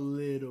lower it a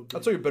little bit.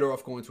 That's why you're better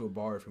off going to a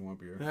bar if you want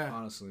beer. Yeah.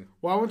 Honestly,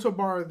 Well, I went to a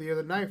bar the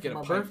other night for get a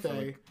my pint for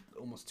birthday. like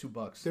almost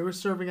 $2. They were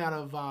serving out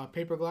of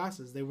paper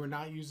glasses. They were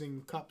not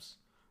using cups.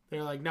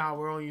 They're like, nah,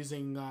 we're only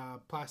using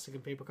plastic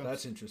and paper cups.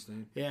 That's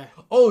interesting. Yeah.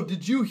 Oh,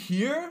 did you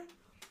hear?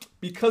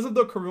 Because of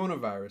the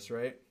coronavirus,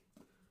 right?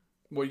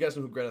 Well, you guys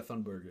know who Greta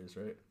Thunberg is,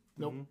 right?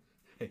 Nope.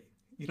 Hey,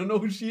 you don't know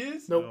who she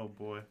is? Nope. Oh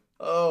boy.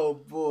 Oh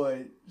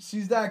boy,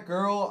 she's that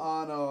girl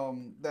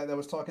on that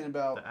was talking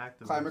about The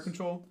activist. climate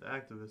control. The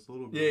activist, the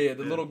little girl. Yeah,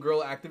 the little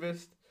girl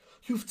activist.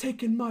 You've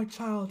taken my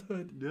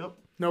childhood. Yep.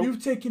 Nope.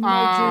 You've taken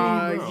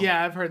my dream. dream.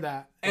 Yeah, I've heard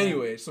that.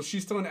 Anyway, so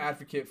she's still an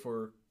advocate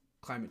for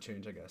climate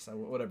change, I guess,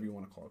 whatever you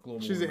want to call it. Global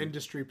She's an warming.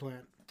 industry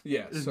plant.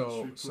 Yeah,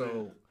 Industry so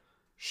plant.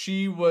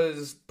 she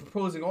was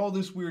proposing all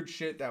this weird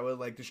shit that would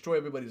like destroy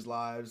everybody's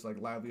lives, like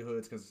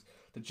livelihoods, because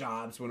the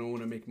jobs wouldn't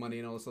want to make money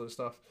and all this other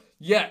stuff.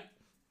 Yet,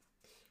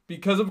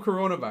 because of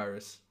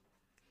coronavirus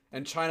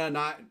and China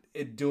not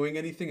doing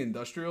anything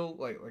industrial,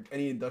 like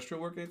any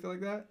industrial work, anything like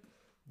that,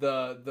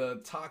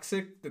 the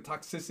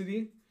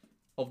toxicity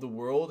of the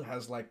world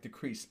has like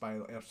decreased by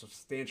a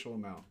substantial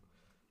amount,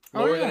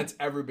 lower yeah. than it's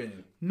ever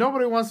been.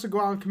 Nobody wants to go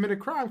out and commit a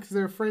crime because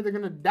they're afraid they're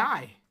gonna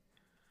die.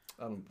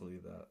 I don't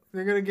believe that.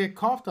 They're gonna get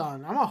coughed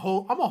on. I'm gonna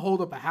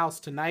hold up a house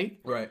tonight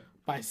Right.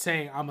 by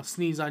saying I'm gonna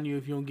sneeze on you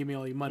if you don't give me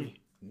all your money.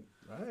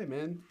 All right,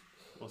 man.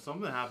 Well,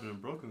 something happened in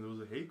Brooklyn. There was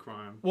a hate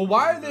crime. Well,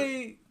 why are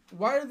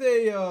Because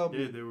they? Yeah,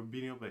 they were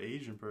beating up an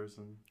Asian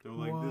person. They were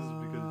like, "This is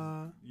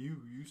because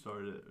you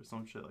started it," or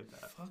some shit like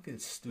that. Fucking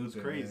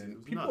stupid. crazy. Man. It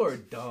was People nuts. are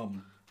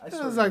dumb. I It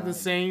swear was to like the God.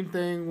 same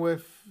thing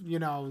with the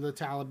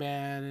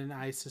Taliban and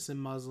ISIS and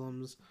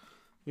Muslims.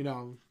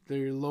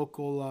 Their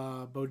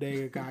local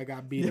bodega guy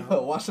got beat Yo,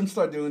 up. watch them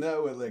start doing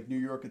that with like New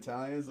York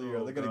Italians. They're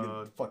Oh, gonna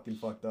God. get fucking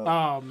fucked up.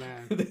 Oh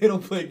man, They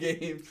don't play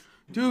games.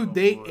 dude, Oh,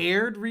 they boy.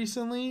 aired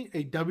recently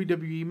a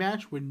WWE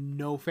match with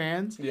no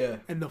fans. Yeah.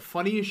 And the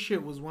funniest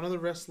shit was one of the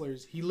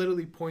wrestlers, he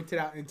literally pointed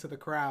out into the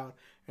crowd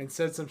and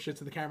said some shit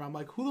to the camera. I'm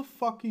like, who the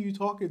fuck are you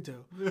talking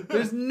to?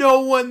 There's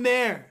no one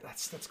there.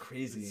 That's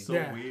crazy. So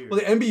Yeah. weird. Well,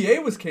 the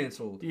NBA was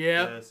canceled.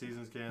 Yeah. Yeah,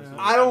 season's canceled.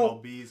 I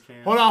don't- MLB's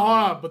canceled. Hold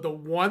on. But the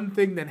one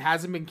thing that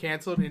hasn't been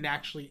canceled and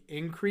actually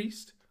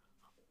increased,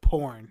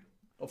 porn.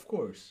 Of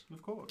course.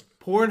 Of course.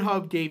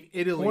 Pornhub gave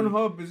Italy.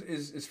 Pornhub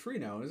is free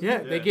now, isn't Yeah,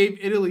 it? they Yeah. gave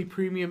Italy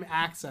premium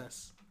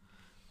access.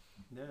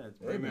 Yeah, it's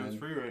Hey, premium. man. It's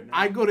free right now.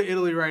 I'd go to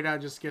Italy right now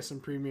just to get some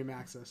premium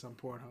access on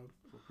Pornhub.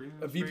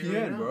 A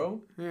VPN,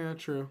 bro. Yeah,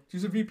 true.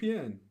 Use a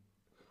VPN.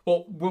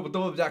 Well,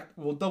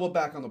 we'll double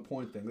back on the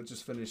point thing. Let's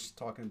just finish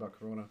talking about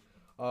Corona.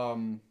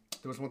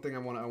 There was one thing I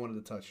wanted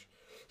to touch.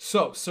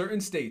 So,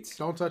 certain states.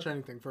 Don't touch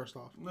anything, first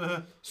off.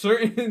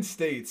 Certain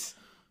states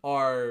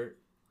are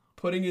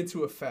putting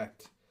into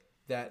effect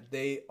that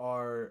they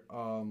are.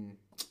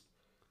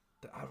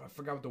 I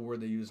forgot what the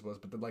word they used was,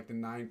 but like the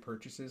 9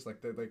 purchases,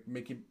 like they're like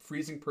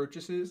freezing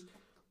purchases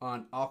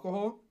on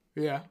alcohol.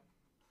 Yeah.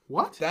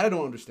 What? That I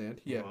don't understand.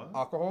 Yeah, What?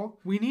 alcohol.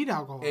 We need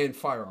alcohol. And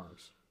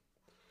firearms.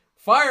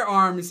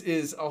 Firearms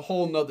is a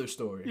whole nother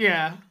story.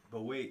 Yeah.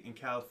 But wait, in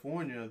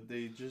California,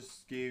 they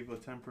just gave a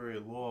temporary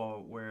law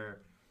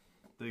where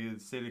the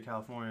state of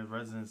California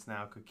residents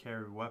now could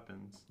carry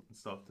weapons and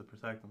stuff to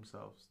protect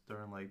themselves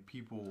during like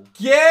people.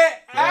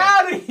 Get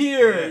out of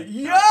here,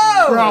 Yeah.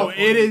 yo! Bro,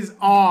 it is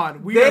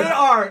on. They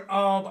are,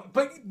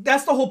 but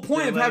that's the whole point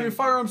They're of having letting-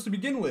 firearms to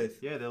begin with.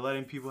 Yeah, they're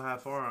letting people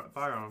have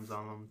firearms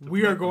on them. to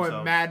We are protect going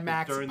themselves Mad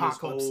Max during this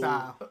apocalypse whole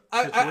style.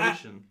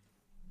 Situation.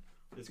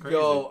 It's crazy.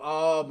 Yo,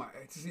 oh my!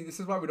 See,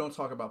 this is why we don't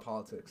talk about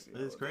politics. yo.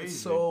 It's crazy. It's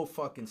so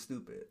fucking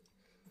stupid.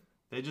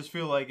 They just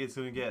feel like it's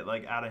gonna get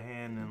like out of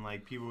hand and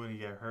like people are gonna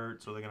get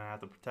hurt, so they're gonna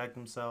have to protect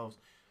themselves.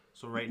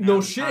 So right now,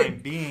 No the shit. time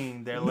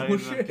being, they're No letting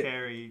shit. them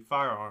carry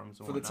firearms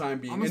and For the whatnot. time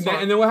being, I'm and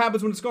sorry. then what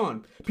happens when it's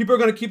gone? People are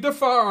gonna keep their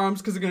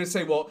firearms because they're gonna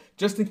say, "Well,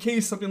 just in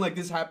case something like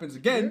this happens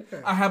again,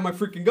 Yeah. I have my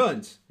freaking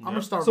guns." I'm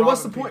gonna start. So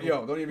what's the robbing point? people.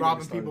 Yo, don't even get me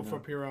robbing started people now. for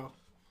Purell.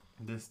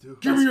 This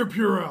dude. Give me your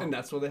Purell. And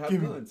that's why they have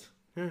Give me- guns.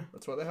 Yeah.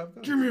 That's why they have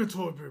guns. Give me your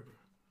toilet paper.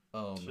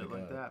 Oh my Shit god,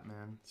 like that,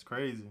 man. It's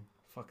crazy.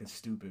 fucking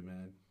stupid,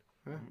 man.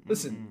 Yeah.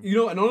 Listen, you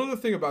know, another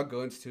thing about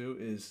guns too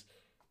is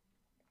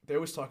they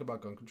always talk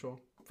about gun control.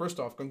 First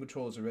off, gun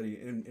control is already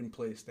in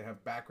place. They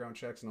have background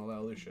checks and all that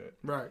other shit.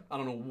 Right. I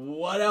don't know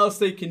what else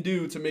they can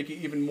do to make it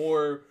even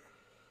more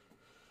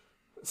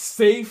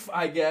safe,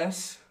 I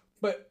guess.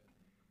 But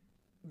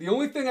the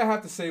only thing I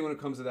have to say when it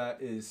comes to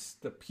that is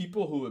the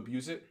people who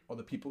abuse it are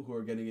the people who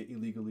are getting it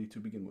illegally to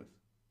begin with.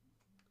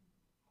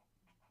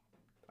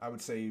 I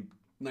would say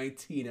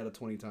 19 out of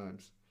 20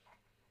 times.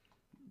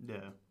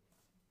 Yeah.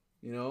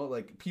 You know,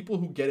 like people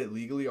who get it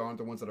legally aren't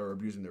the ones that are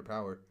abusing their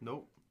power.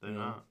 Nope. They're Yeah.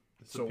 not.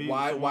 It's the So it's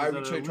why the are ones we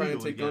that trying to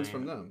illegally take guns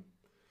getting from it. them?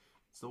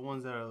 It's the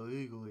ones that are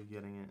illegally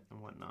getting it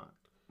and whatnot.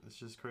 It's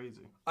just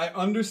crazy. I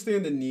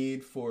understand the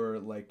need for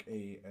like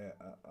a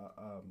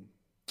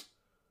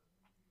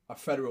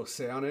federal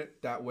say on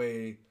it. That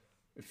way,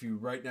 if you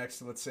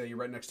let's say you're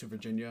right next to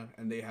Virginia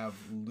and they have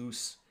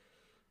loose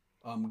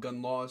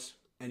gun laws,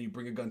 and you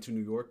bring a gun to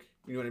New York,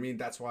 you know what I mean?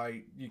 That's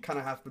why you kind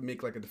of have to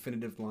make like a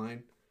definitive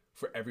line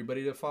for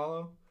everybody to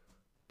follow.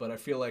 But I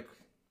feel like,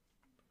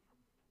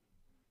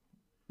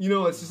 you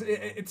know, it's just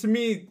it to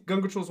me,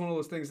 gun control is one of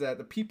those things that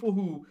the people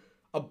who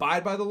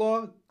abide by the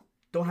law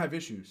don't have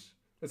issues.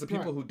 It's the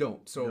people Right. who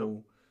don't.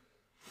 So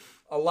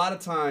a lot of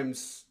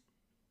times,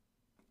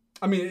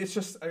 I mean, it's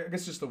just, I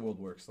guess just the world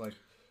works. Like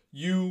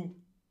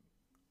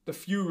the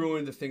few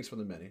ruin the things for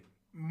the many.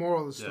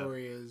 Moral of the Yeah.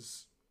 story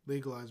is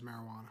legalize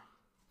marijuana.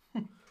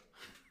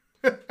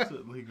 It's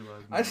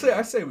legalized. I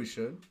say we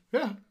should.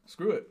 Yeah.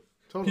 Screw it.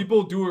 Totally.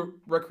 People do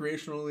it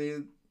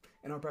recreationally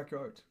in our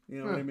backyards. You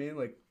know what I Yeah. mean?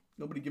 Like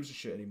nobody gives a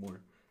shit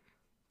anymore.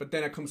 But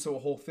then it comes to a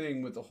whole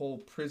thing with the whole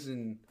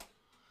prison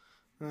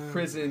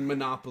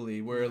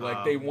monopoly where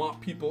like they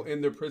want people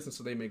in their prison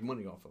so they make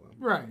money off of them.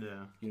 Right.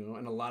 Yeah. You know,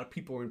 and a lot of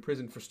people are in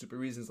prison for stupid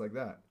reasons like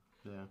that.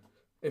 Yeah.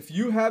 If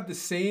you have the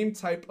same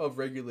type of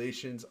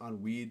regulations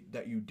on weed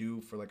that you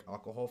do for like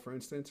alcohol, for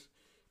instance,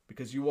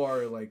 because you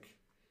are like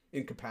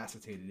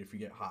incapacitated if you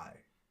get high,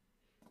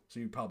 so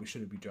you probably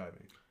shouldn't be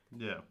driving.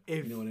 Yeah.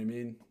 If You know what I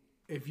mean?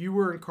 if you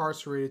were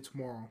incarcerated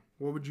tomorrow,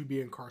 what would you be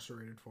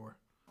incarcerated for?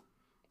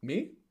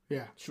 Me?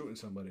 Yeah. Shooting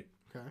somebody.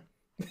 Okay.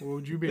 What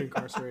would you be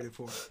incarcerated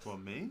for? Well,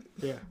 me?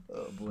 Yeah.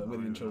 Oh boy, I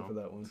waited intro for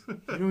that one.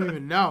 You don't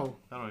even know.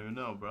 I don't even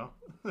know, bro.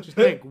 Just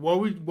think, what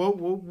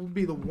would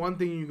be the one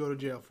thing you go to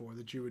jail for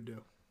that you would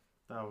do?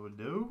 That I would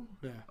do?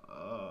 Yeah.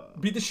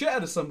 Beat the shit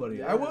out of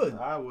somebody. I would.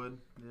 I would.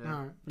 Yeah.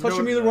 All right. You Touching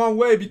know- me the wrong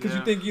way because you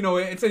Yeah. think, you know,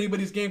 it's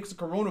anybody's game because of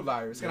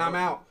coronavirus and I'm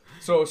out.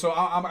 So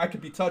I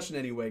could be touched in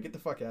any way. Get the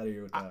fuck out of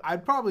here with that.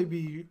 I'd probably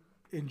be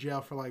in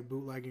jail for like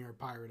bootlegging or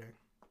pirating.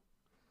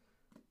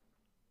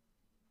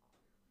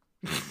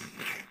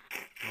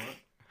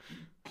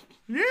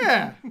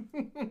 Yeah.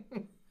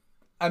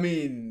 I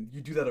mean,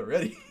 you do that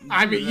already.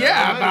 I mean,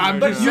 yeah, but I'm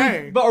But just you-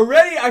 saying. But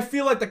already, I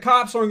feel like the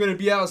cops aren't going to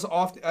be out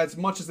as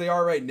much as they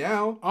are right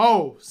now.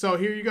 Oh, so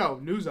here you go.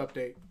 News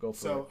update. Go for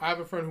So it. I have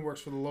a friend who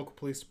works for the local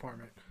police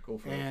department. Go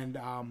for it. And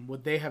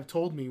what they have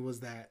told me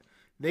was that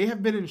they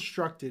have been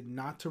instructed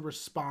not to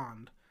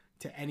respond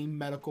to any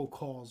medical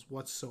calls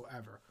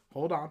whatsoever.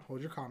 Hold on.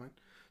 Hold your comment.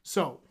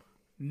 So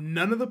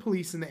none of the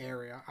police in the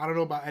area, I don't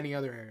know about any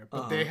other area,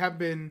 but they have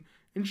been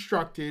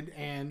instructed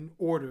and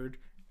ordered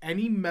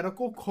any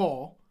medical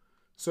call.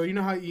 So you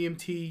know how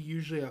EMT,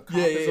 usually a cop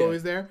is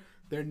always there?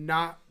 They're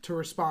not to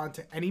respond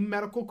to any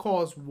medical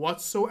calls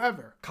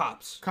whatsoever.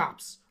 Cops.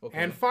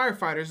 And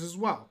firefighters as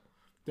well.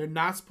 They're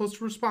not supposed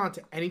to respond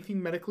to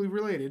anything medically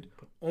related.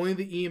 Only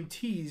the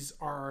EMTs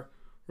are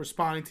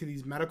responding to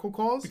these medical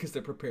calls Because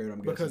they're prepared, I'm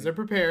guessing. because they're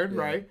prepared,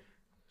 Yeah. right?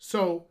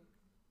 So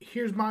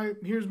here's my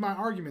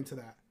argument to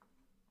that.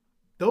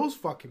 Those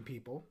fucking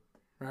people,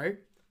 right?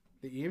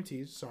 The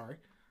EMTs, sorry.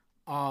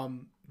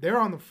 They're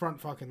on the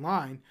front fucking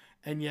line,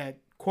 and yet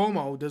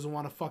Cuomo doesn't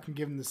want to fucking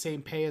give them the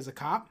same pay as a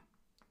cop.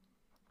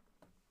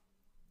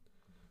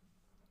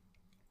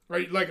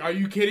 Right? Like, are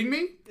you kidding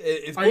me?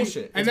 It's Are you-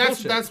 bullshit. and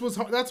It's that's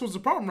bullshit. that's what's the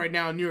problem right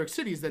now in New York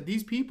City is that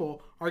these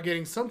people are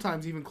getting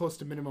sometimes even close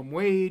to minimum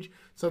wage,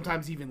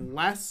 sometimes even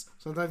less,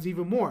 sometimes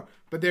even more.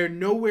 But they're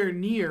nowhere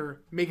near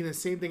making the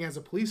same thing as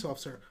a police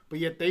officer. But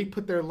yet they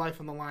put their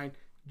life on the line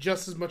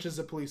just as much as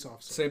a police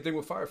officer. Same thing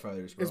with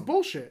firefighters, bro. It's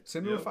bullshit.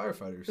 Same thing with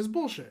firefighters. It's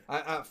bullshit.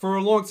 I for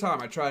a long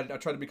time, I tried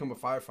to become a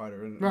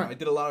firefighter, and Right. I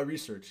did a lot of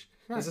research.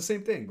 Right. It's the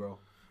same thing, bro.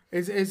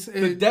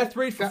 The Death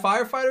rate for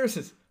firefighters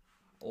is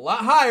a lot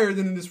higher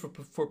than it is for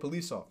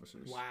police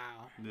officers.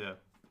 Wow. Yeah.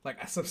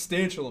 Like a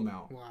substantial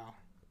amount. Wow.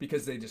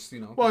 Because they just,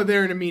 Well,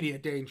 they're in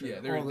immediate danger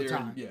yeah, all the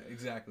time. Yeah,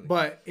 exactly.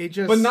 But it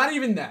just. But not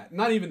even that.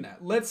 Not even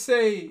that. Let's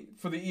say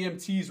for the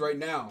EMTs right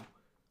now,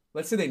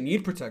 let's say they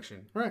need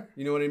protection. Right.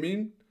 You know what I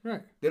mean?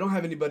 Right. They don't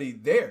have anybody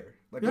there.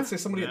 Like, let's Yeah.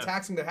 say somebody Yeah.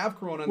 attacks them to have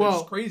corona, and Well, they're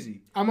just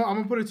crazy. I'm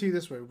gonna put it to you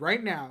this way.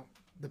 Right now,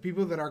 the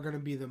people that are going to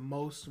be the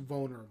most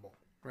vulnerable,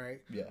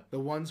 right? Yeah. The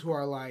ones who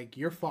are like,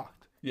 you're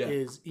fucked, Yeah.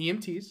 is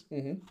EMTs,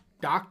 Mm-hmm.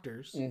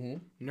 doctors, Mm-hmm.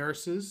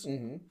 nurses,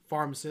 Mm-hmm.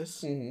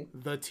 pharmacists, Mm-hmm.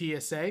 the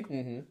TSA,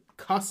 Mm-hmm.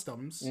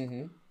 customs.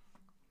 Mm-hmm.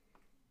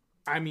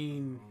 I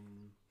mean,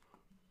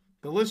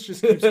 the list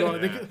just keeps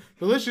going. Yeah.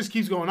 The list just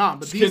keeps going on.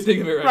 But Just can't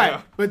think of it right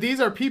now. But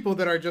these are people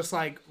that are just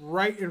like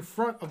right in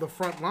front of the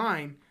front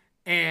line,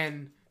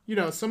 and you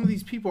know, some of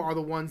these people are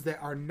the ones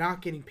that are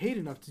not getting paid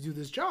enough to do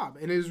this job,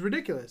 and it is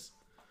ridiculous.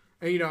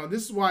 And you know,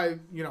 this is why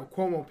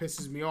Cuomo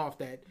pisses me off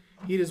that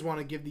he doesn't want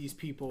to give these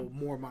people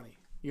more money.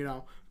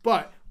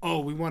 But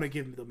we want to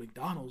give the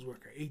McDonald's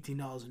worker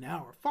 $18 an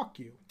hour. Fuck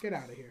you, get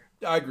out of here.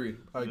 I agree.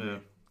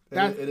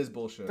 Yeah. It is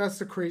bullshit. That's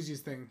the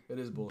craziest thing. It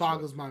is bullshit.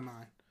 Boggles my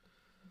mind.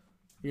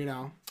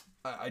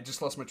 I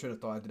just lost my train of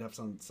thought. I did have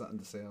something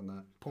to say on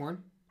that.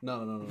 Porn.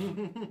 No.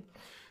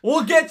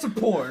 We'll get to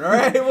porn, all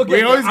right? We'll get.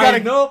 We always I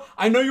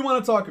gotta- know you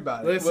want to talk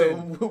about it.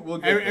 Listen, we'll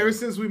get Ever there.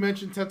 since we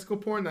mentioned tentacle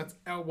porn, that's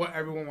what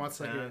everyone wants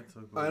to hear.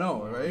 I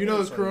know, right? You know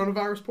this It's like,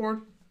 coronavirus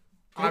porn?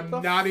 Get the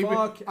I'm not even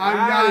fuck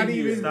outta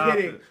here. Stop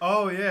kidding. it.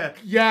 Oh yeah.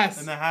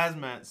 Yes. In the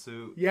hazmat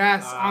suit.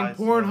 Yes, I on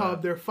saw Pornhub,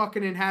 that. they're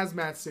fucking in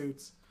hazmat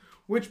suits.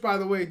 Which, by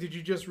the way, did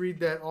you just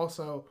read that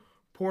also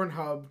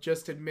Pornhub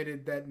just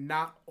admitted that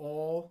not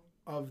all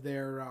of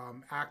their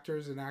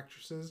actors and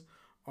actresses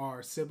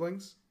are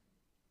siblings?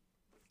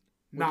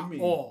 What do you Not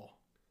mean? all.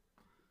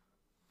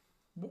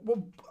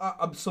 Well,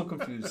 I'm so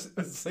confused.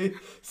 say,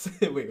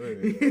 wait.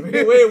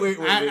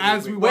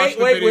 As we watch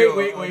the video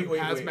of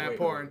hazmat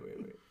porn.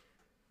 Wait.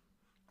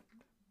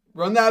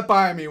 Run that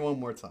by me one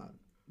more time.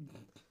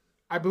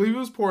 I believe it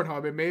was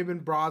Pornhub. It may have been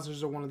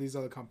Brazzers or one of these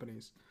other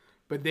companies.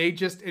 But they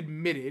just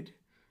admitted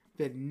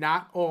that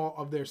not all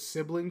of their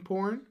sibling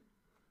porn,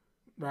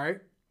 right,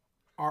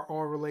 are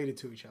all related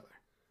to each other.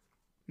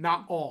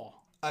 Not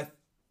all.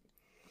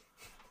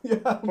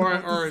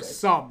 Or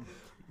some.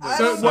 I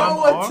So- don't know some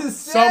what are. to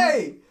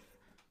say.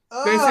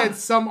 They said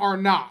some are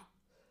not.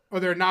 Or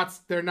they're not,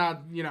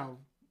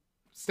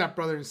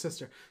 stepbrother and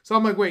sister. So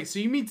I'm like, wait, so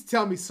you mean to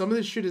tell me some of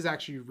this shit is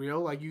actually real?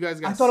 Like, you guys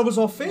got... I thought it was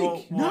all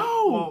fake.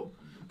 No!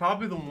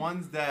 Probably the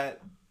ones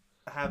that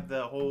have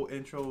the whole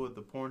intro with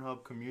the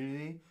Pornhub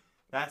community.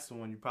 That's the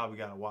one you probably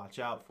gotta watch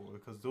out for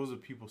because those are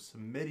people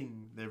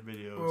submitting their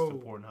videos to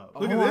Pornhub.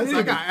 Look at I this, didn't I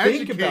even got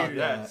think about educated.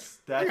 that.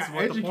 That's got what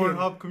the educated.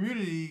 Pornhub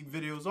community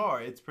videos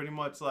are. It's pretty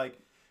much like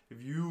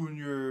if you and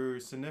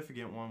your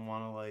significant one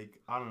want to, like,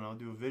 I don't know,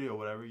 do a video or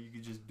whatever, you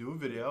could just do a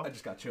video I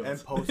just got chills.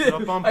 and post it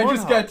up on Pornhub. I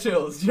just got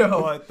chills,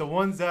 yo. But the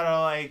ones that are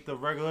like the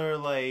regular,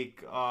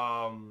 like,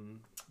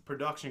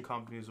 production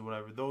companies or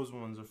whatever, those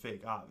ones are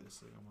fake,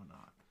 obviously, and whatnot.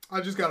 I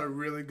just got a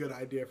really good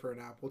idea for an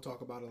app. We'll talk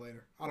about it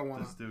later. I don't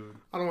want This dude.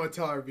 to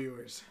tell our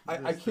viewers.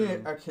 I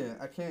can't.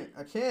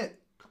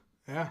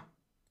 Yeah.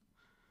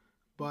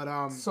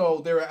 But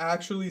So there are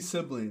actually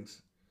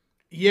siblings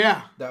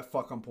yeah. that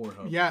fuck on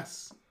Pornhub.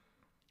 Yes.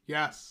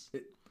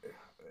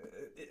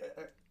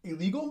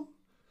 Illegal?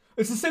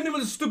 It's the same thing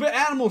with the stupid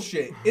animal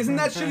shit. Isn't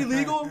that shit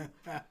illegal?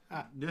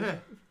 Yeah.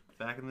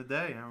 Back in the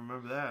day, I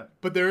remember that.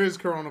 But there is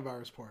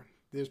coronavirus porn.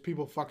 There's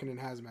people fucking in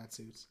hazmat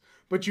suits.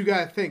 But you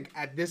gotta think,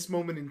 at this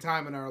moment in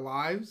time in our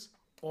lives,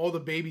 all the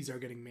babies are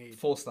getting made.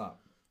 Full stop.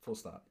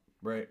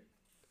 Right?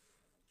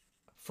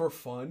 For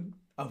fun,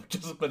 I would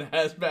just put a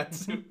hazmat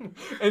suit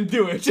and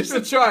do it just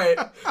to try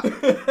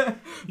it.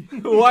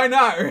 Why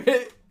not,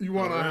 right? You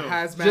want a For real.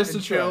 hazmat Just to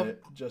and try chill?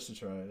 it. Just to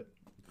try it.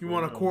 You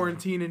want to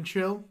quarantine and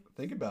chill?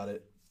 Think about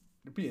it.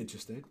 It'd be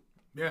interesting.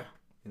 Yeah.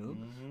 You know?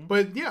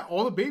 But yeah,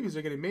 all the babies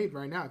are getting made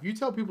right now. If you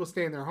tell people to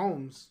stay in their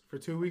homes for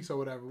 2 weeks or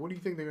whatever, what do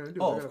you think they're gonna do?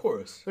 Oh, They're of gonna-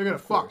 course. They're gonna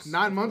Of fuck. course.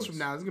 9 Of months course. from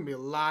now, there's gonna be a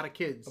lot of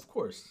kids. Of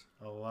course.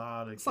 A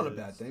lot of It's not a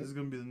bad thing. This is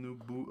going to be the new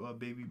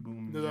baby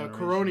boom The generation.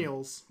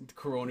 coronials. The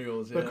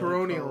coronials. The Yeah.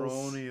 coronials.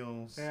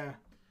 Coronials. Yeah.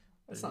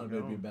 That's There not you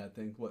going to be a go. bad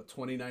thing. What,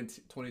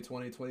 2019,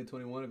 2020,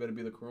 2021 are going to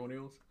be the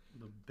Coronials?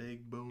 The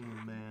big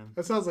boom, man.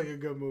 That sounds like a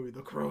good movie. The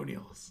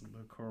Coronials.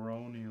 The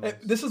Coronials. Hey,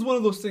 this is one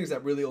of those things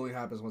that really only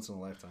happens once in a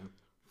lifetime.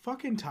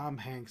 Fucking Tom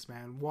Hanks,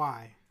 man.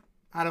 Why?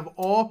 Out of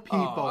all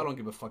people, Oh, I don't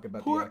give a fuck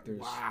about poor, the actors.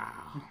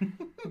 Wow.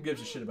 Who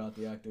gives a shit about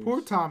the actors? Poor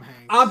Tom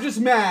Hanks. I'm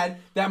just mad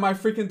that my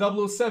freaking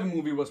 007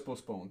 movie was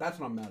postponed. That's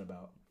what I'm mad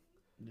about.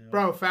 Yeah.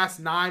 Bro, Fast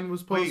 9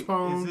 was Wait,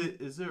 postponed.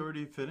 is it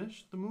already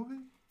finished, the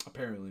movie?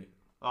 Apparently.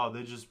 Oh,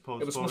 they just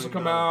postponed It was supposed to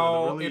come the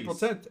out release. April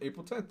 10th.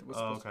 April 10th it was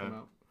supposed to okay. come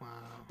out. Wow.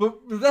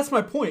 But that's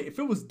my point. If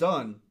it was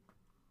done,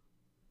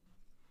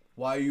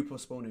 why are you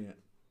postponing it?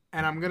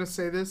 And I'm going to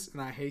say this,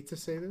 and I hate to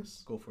say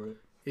this. Go for it.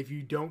 If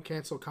you don't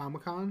cancel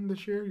Comic-Con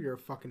this year, you're a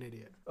fucking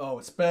idiot. Oh,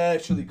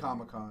 especially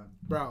Comic-Con.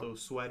 Bro,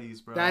 Those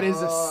sweaties, bro. that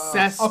is a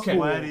cesspool. Okay,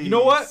 Sweaties. you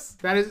know what?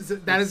 That is a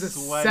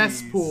Sweaties.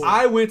 cesspool.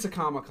 I went to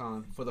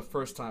Comic-Con for the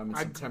first time in I-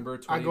 September I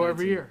 2019. go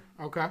every year.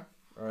 Okay.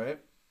 All right.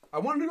 I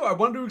wanted to go. I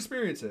wanted to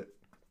experience it.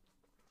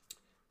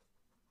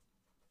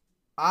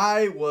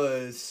 I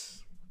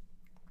was,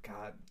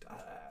 God,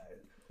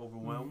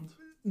 Overwhelmed?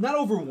 not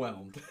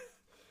overwhelmed.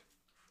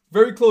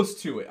 Very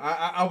close to it.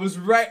 I was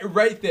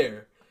right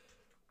there.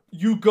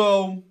 You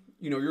go,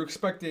 you're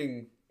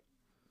expecting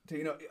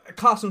to,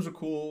 costumes were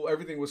cool.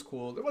 Everything was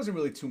cool. There wasn't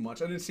really too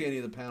much. I didn't see any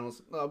of the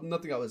panels.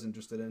 Nothing I was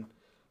interested in.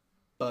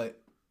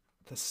 But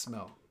the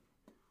smell.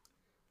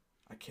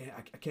 I can't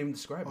even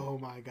describe it. Oh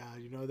my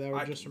God. You know what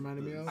that just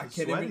reminded me of? I The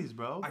can't even- sweaties,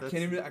 bro. I That's,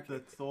 can't even-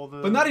 That's all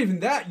the. But not even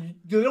that.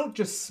 You don't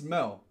just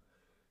smell.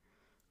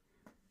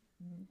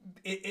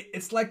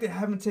 It's like they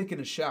haven't taken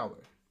a shower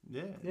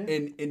Yeah. Yeah.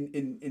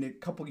 in a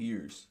couple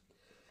years.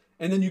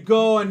 And then you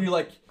go and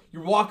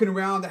you're walking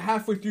around, and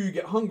halfway through you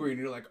get hungry and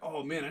you're like,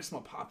 oh man, I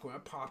smell popcorn.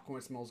 That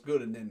popcorn smells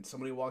good. And then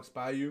somebody walks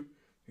by you and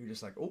you're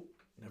just like, oh,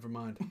 never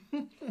mind.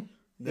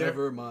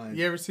 Never mind.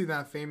 You ever see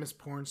that famous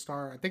porn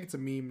star? I think it's a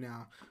meme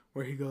now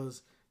where he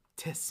goes,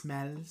 "Te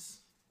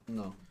smells,"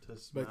 No. To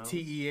smell. but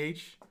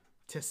TEH,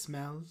 te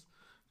smells.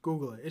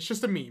 Google it. It's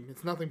just a meme.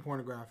 It's nothing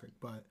pornographic,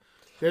 but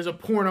there's a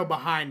porno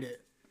behind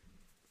it.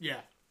 Yeah.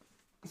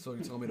 So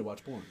you tell me to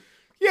watch porn.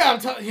 Yeah,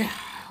 yeah,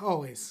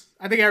 always.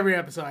 I think every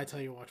episode I tell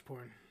you to watch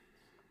porn.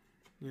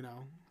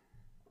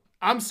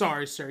 I'm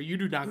sorry, sir. You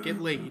do not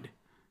get laid.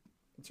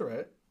 It's all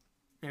right.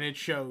 And it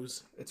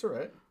shows. It's all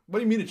right. What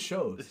do you mean it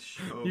shows?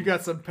 Show. You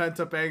got some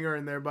pent-up anger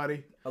in there,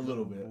 buddy. A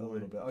little bit. I'll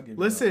give you that.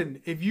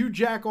 Listen, if you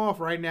jack off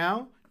right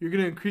now, you're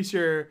going to increase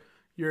your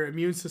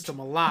immune system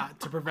a lot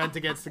to prevent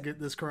against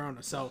this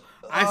corona. So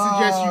I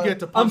suggest you get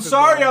to I'm pump it,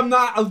 sorry, bro. I'm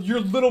not your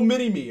little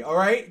mini me. All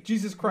right,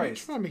 Jesus I'm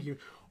Christ. trying to make you...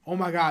 Oh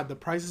my God, the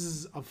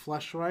prices of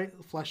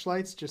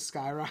fleshlights just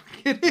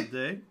skyrocketed.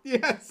 Day?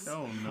 Yes.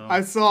 Oh no. I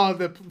saw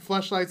the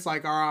fleshlights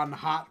are on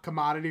hot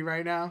commodity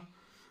right now.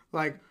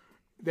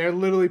 They're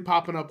literally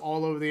popping up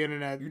all over the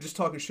internet. You're just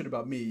talking shit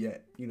about me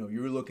yet. You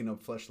were looking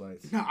up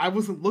fleshlights. No, I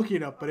wasn't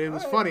looking up, but it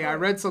was funny. I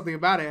read something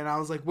about it and I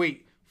was like,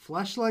 wait,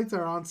 fleshlights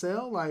are on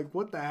sale?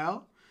 What the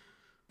hell?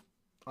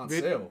 On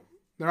sale.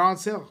 They're on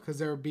sale because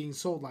they're being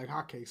sold like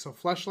hotcakes. So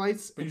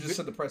fleshlights. But you just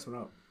said the price went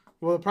up.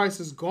 Well, the price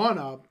has gone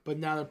up, but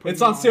now they're putting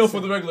It's it on sale for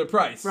the regular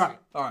price. Right.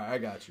 All right, I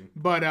got you.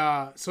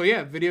 But so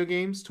yeah, video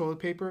games, toilet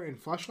paper, and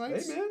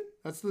fleshlights. Hey, man.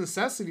 That's the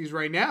necessities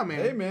right now, man.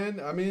 Hey, man.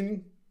 I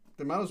mean,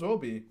 they might as well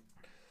be.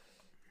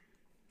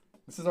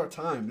 This is our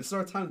time. This is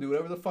our time to do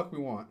whatever the fuck we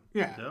want.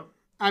 Yeah. Yep.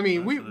 I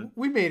mean, Absolutely.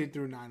 we made it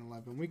through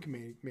 9/11. We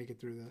can make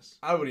it through this.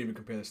 I wouldn't even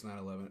compare this to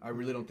 9/11. I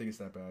really don't think it's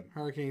that bad.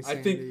 Hurricane I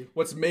Sandy. think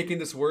what's making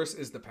this worse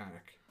is the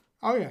panic.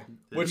 Oh yeah.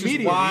 Which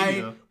Media.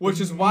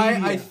 is why I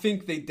Media.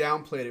 think they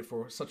downplayed it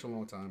for such a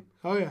long time.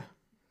 Oh yeah.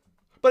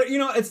 But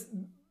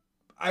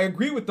I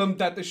agree with them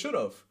that they should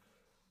have.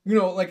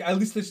 At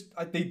least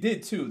they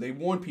did too. They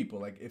warned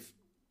people if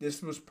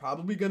this was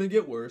probably gonna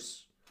get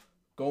worse,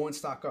 go and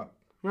stock up.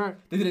 Right.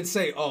 They didn't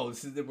say, "Oh,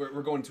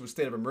 we're going to a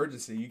state of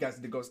emergency. You guys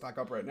need to go stock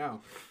up right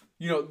now."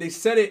 They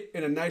said it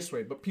in a nice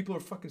way, but people are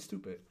fucking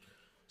stupid.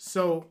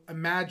 So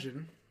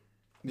imagine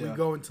we Yeah.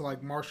 go into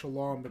martial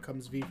law and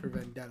becomes V for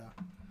Vendetta,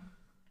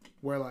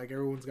 where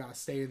everyone's got to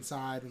stay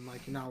inside and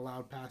you're not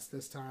allowed past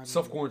this time.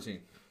 Self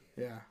quarantine.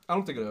 Yeah. I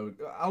don't think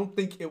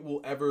it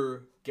will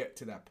ever get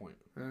to that point.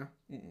 Yeah.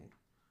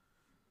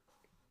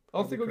 I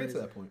don't think be we'll get to crazy.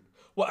 that point.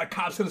 What, a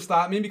cop's gonna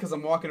stop me because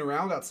I'm walking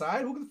around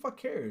outside? Who the fuck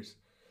cares?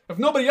 If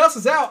nobody else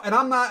is out and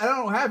I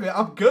don't have it,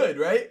 I'm good,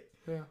 right?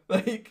 Yeah.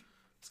 Like,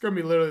 It's gonna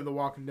be literally The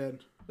Walking Dead.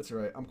 that's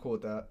right. I'm cool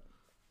with that.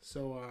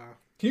 So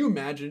Can you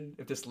imagine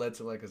if this led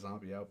to like a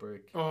zombie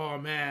outbreak? oh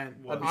man,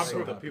 What, I'd be like so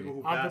the happy. people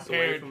who I'm pass away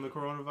prepared. from the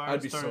coronavirus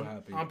I'd be so turn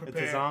happy. I'm into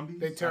prepared. zombies?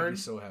 They I'd turn. be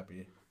so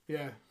happy.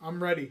 Yeah,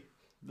 I'm ready.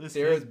 This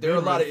There has are been a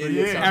lot of ready for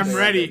idiots years. out I'm there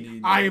ready. that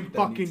need- I am that need to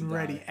fucking die.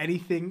 ready.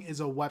 Anything is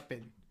a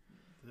weapon.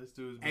 This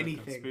dude's been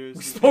Anything. a conspiracy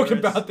We spoke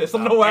theorist. about this. I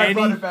don't know why I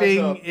brought it back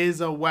Anything up. is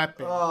a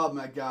weapon. Oh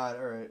my god!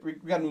 All right, we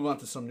gotta move on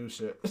to some new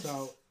shit.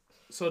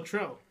 So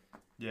Trill,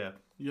 Yeah.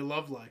 your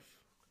love life.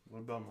 What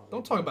about my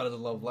Don't talk about it as a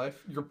love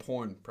life. Your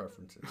porn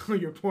preferences.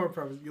 Your porn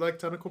preference. You like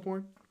tentacle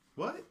porn?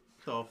 What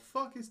the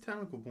fuck is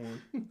tentacle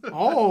porn?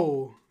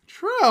 Oh,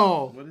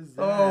 Trill. What is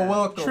that? Oh,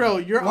 welcome. Trill,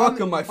 you're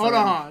welcome, on my hold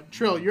friend. on.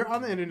 Trill, you're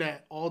on the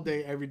internet all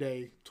day, every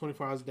day,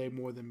 24 hours a day,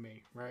 more than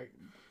me, right?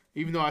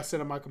 Even though I sit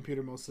on my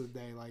computer most of the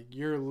day, like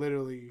you're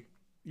literally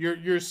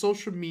you're a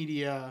social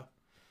media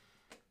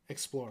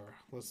explorer.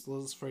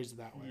 Let's phrase it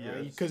that way,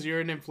 right? Yes. Because you're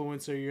an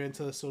influencer, you're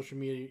into the social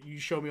media. You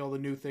show me all the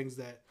new things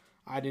that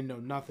I didn't know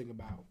nothing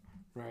about,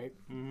 right?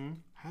 Mm-hmm.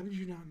 How did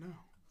you not know?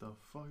 The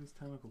fuck is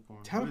tentacle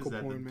porn? Tentacle what is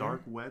that? porn, The man.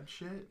 dark web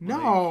shit? No.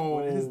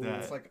 Like, what is that?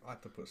 It's like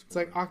octopus. It's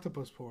like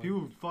octopus porn.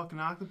 People with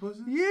fucking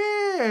octopuses?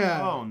 Yeah.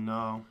 Oh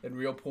no. And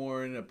real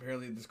porn,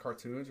 apparently there's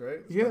cartoons, right?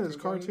 Yeah, there's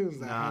cartoons,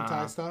 that Nah.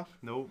 hentai stuff.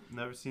 Nope.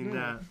 Never seen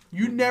Yeah. that.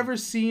 You never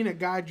seen a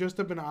guy dressed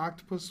up in an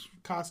octopus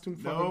costume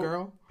fuck a Nope.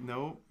 girl?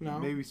 Nope. No.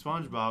 Maybe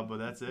SpongeBob, but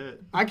that's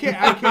it. I can't.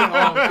 Oh,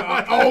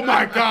 God. Oh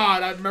my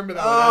God! I remember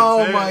that. Oh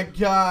That's it. my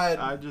god.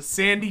 I just.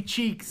 Sandy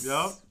cheeks.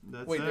 Yup.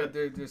 That's Wait, it.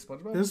 there's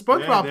SpongeBob? There's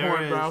SpongeBob there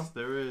porn, is, bro.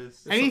 There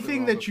is. There's Anything something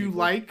wrong that with you people.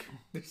 like,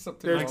 There's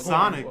something there's Like wrong with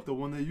Sonic, people. the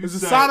one that you there's a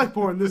said. Sonic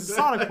porn. This is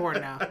Sonic porn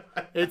now.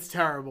 It's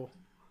terrible.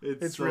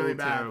 It's so really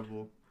bad.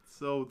 terrible.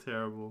 So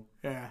terrible.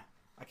 Yeah.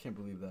 I can't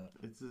believe that.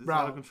 It's Bro,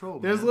 out of control.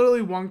 There's man.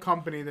 literally one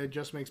company that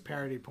just makes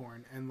parody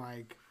porn, and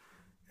like,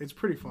 it's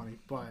pretty funny,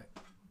 but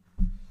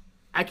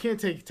I can't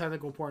take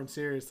tentacle porn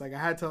serious. Like, I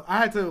had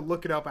to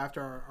look it up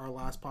after our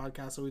last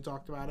podcast, so we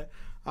talked about it.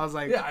 I was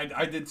like, Yeah,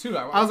 I did too.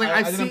 I was like, I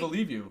I didn't see-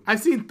 believe you. I've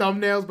seen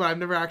thumbnails, but I've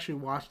never actually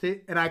watched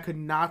it, and I could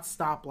not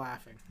stop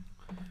laughing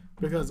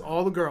because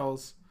all the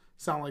girls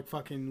sound like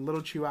fucking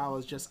little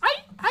chihuahuas. Just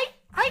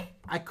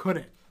I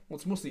couldn't. Well,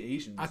 it's mostly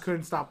Asians, I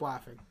couldn't stop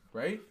laughing.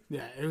 right?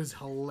 Yeah, it was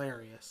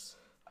hilarious.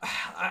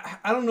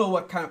 I don't know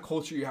what kind of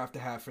culture you have to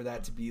have for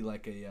that to be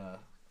like a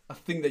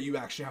thing that you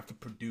actually have to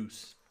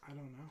produce. I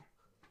don't know.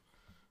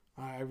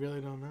 I really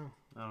don't know.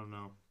 I don't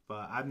know,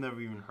 but I've never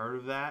even heard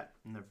of that.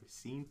 Never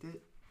seen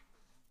it.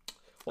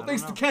 Well, I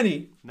thanks don't to know.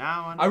 Kenny,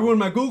 Now I know. I ruined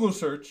my Google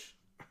search.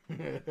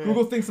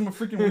 Google thinks I'm a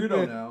freaking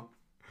weirdo now.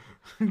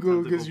 Google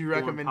Tentacle gives you porn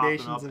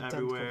recommendations popping of up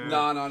tentacle everywhere. porn.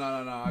 No.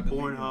 I deleted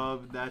it.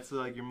 Pornhub, that's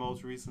like your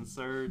most recent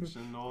search,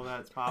 and all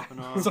that's popping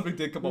up. Something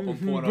did come up on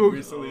Pornhub Google-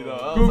 recently, though.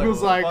 I was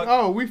Google's like, what the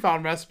oh, we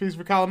found recipes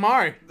for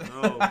calamari.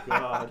 Oh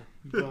God.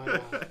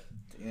 But, fuck?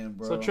 Damn,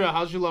 bro. so, Trill,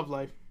 how's your love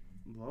life?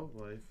 Love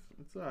life.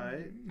 It's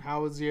alright.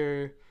 How's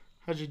your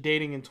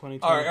dating in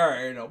 2020? all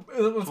right. No,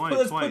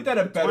 let's put that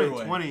a better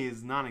way. 2020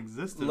 is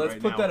non-existent Let's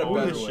right put now. that a All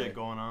better this way. shit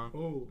going on.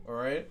 Oh, All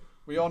right.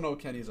 We all know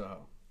Kenny's a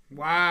hoe.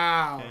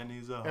 wow.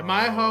 Kenny's a Am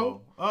I a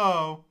hoe?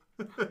 Oh.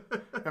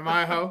 Am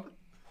I a hoe?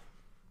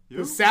 You?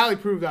 'Cause Sally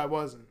proved I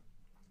wasn't.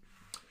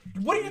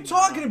 What are you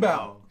talking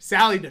about?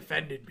 Sally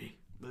defended me.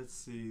 Let's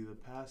see. The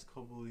past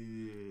couple of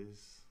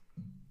years.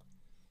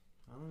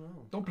 I don't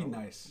know. Don't be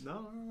nice.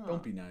 No.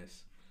 Don't be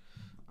nice.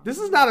 This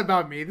is not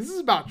about me. This is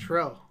about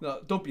Trill.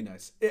 No, don't be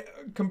nice.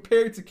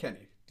 Compared to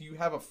Kenny, do you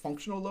have a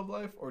functional love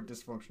life or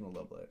dysfunctional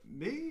love life?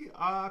 Me,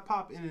 I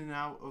pop in and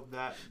out of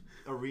that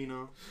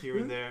arena here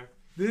and there.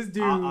 This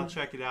dude. I'll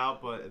check it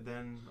out, but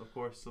then of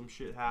course some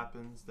shit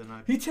happens. Then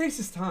He takes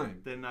his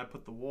time. I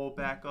put the wall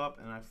back up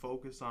and I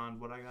focus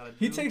on what I gotta do.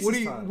 He takes What are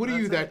his you? time. What are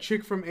you? That's That it.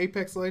 chick from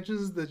Apex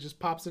Legends that just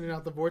pops in and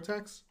out the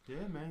vortex?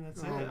 Yeah, man,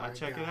 that's Oh it. my I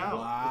check it God. out.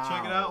 I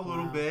check it out a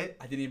little Wow. bit.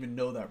 I didn't even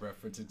know that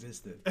reference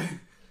existed.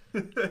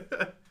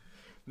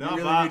 No,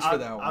 really but reached for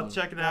that I'll one.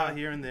 check it out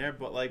here and there,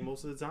 but like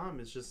most of the time,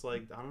 it's just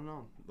like I don't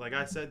know. Like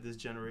I said, this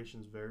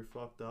generation's very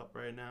fucked up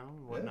right now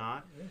and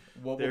whatnot.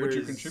 What would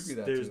you There's- contribute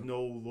that There's to?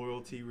 no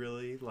loyalty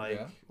really. Like,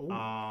 Ooh.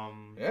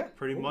 Yeah,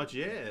 pretty cool. much,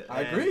 yeah.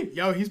 I And agree.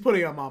 Yo, he's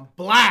putting him on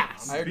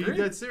blast. I Being agree.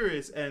 dead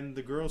serious, and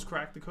the girls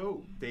cracked the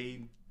code.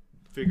 They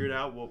figured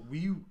out what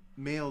we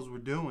males were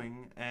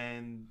doing,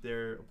 and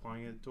they're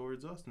applying it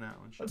towards us now.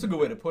 And shit. That's a good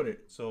way to put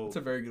it. So That's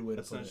a very good way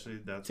to put it. essentially,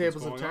 that's Tables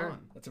what's have going turned.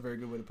 on. That's a very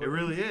good way to put It it.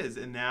 really is,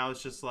 and now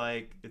it's just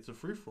like it's a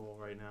free for all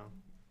right now.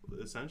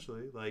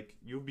 Essentially, like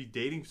you'll be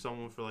dating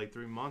someone for like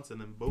 3 months, and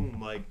then boom,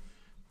 like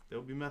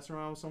they'll be messing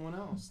around with someone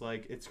else.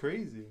 Like it's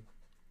crazy.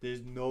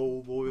 There's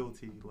no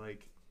loyalty.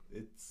 Like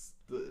it's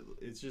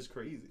just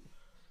crazy.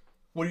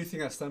 What do you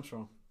think that stems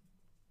from?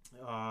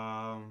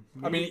 I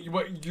I mean,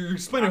 you're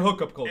explaining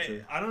hookup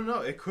culture. I don't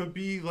know. It could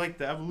be like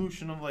the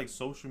evolution of like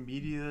social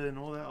media and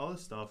all that other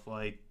stuff.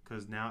 Like,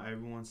 because now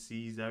everyone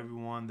sees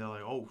everyone. They're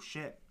like, oh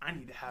shit, I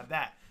need to have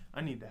that. I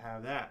need to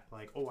have that.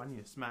 Like, oh, I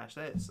need to smash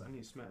this. I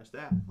need to smash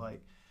that.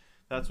 Like,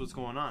 that's what's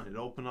going on. It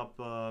opened up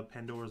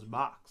Pandora's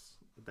box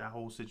with that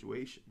whole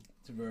situation.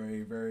 It's a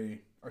very,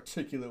 very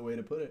articulate way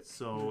to put it.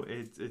 So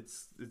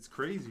it's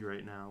crazy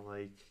right now.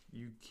 Like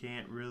you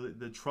can't really,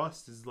 the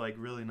trust is like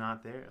really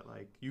not there.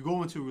 Like you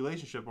go into a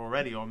relationship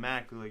already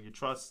automatically, like your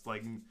trust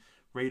like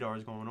radar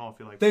is going off.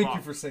 You're like, Thank fuck.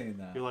 you for saying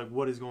that. You're like,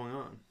 what is going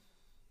on?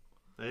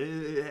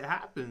 It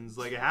happens.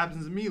 Like it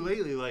happens to me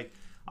lately. Like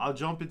I'll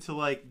jump into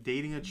like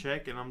dating a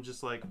chick and I'm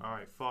just like, all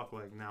right, fuck.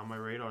 Like now my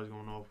radar is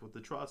going off with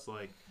the trust.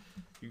 Like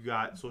you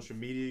got social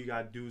media, you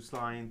got dudes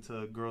sliding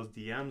to girls'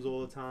 DMs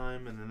all the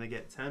time, and then they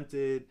get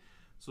tempted.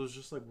 So it's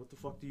just like, what the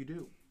fuck do you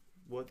do?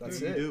 What That's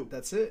do you it. do?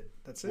 That's it.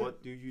 That's it.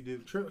 What do you do?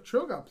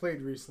 Trill got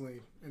played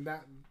recently, and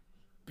that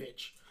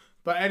bitch.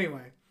 But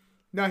anyway,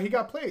 no, he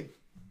got played.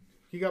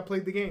 He got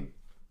played the game.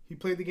 He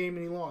played the game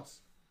and he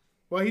lost.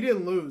 Well, he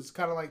didn't lose.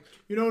 Kind of like,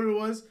 you know what it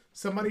was?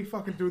 Somebody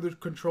fucking threw the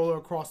controller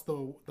across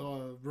the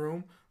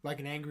room like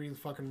an angry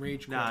fucking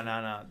rage quit.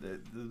 Nah. The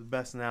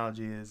best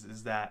analogy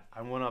is that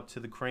I went up to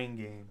the crane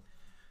game,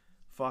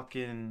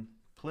 fucking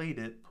played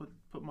it,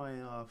 put my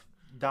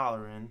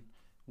dollar in,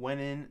 went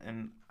in,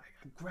 and I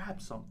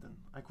grabbed something.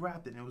 I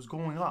grabbed it, and it was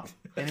going up.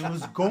 And it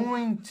was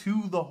going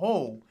to the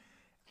hole.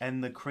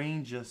 And the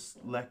crane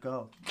just let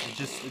go. It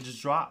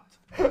just dropped.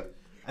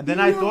 And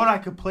then I thought I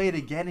could play it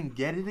again and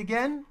get it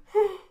again.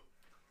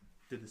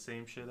 Did the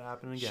same shit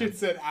happen again. Shit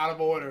said out of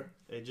order.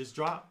 It just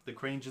dropped. The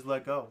crane just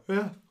let go.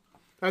 Yeah.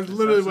 That's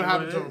literally what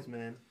happened to is, him.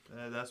 man.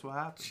 That's what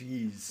happened.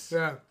 Jeez.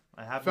 Yeah.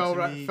 It happened Fell to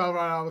right, me. fell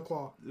right out of the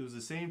claw. It was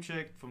the same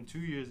chick from 2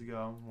 years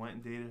ago. Went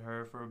and dated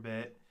her for a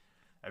bit.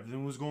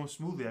 Everything was going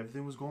smoothly.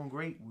 Everything was going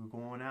great. We were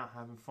going out,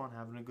 having fun,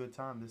 having a good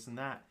time, this and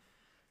that.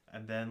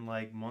 And then,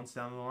 like, months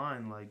down the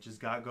line, like, just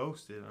got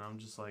ghosted. And I'm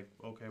just like,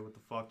 okay, what the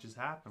fuck just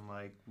happened?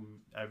 Like,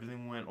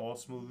 everything went all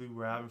smoothly.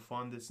 We're having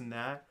fun, this and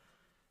that.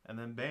 And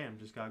then, bam,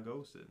 just got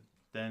ghosted.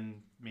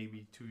 Then,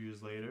 maybe 2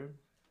 years later,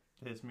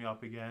 hits me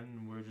up again.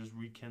 And we're just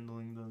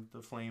rekindling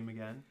the flame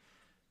again.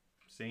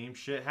 Same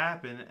shit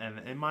happened. And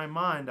in my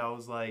mind, I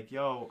was like,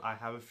 yo, I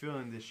have a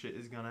feeling this shit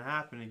is going to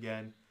happen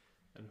again.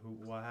 And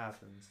what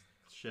happens?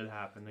 Shit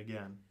happened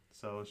again.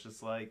 So, it's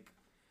just like...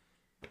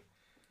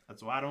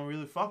 That's why I don't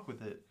really fuck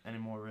with it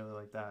anymore, really,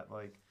 like that.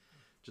 Like,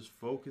 just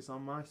focus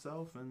on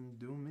myself and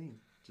doing me.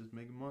 Just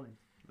making money.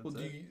 That's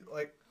Well,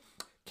 it.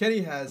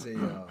 Kenny has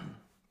a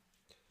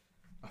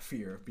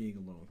fear of being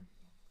alone.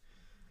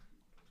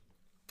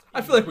 I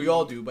feel like we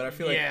all do, but I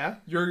feel like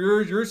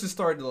yours is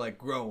starting to, like,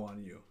 grow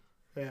on you.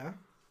 Yeah.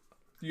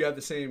 Do you have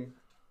the same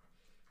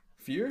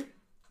fear?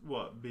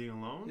 What, being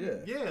alone? Yeah.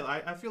 Yeah,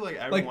 I feel like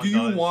everyone Like, do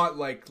you does. want,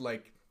 like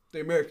the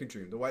American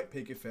dream, the white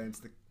picket fence,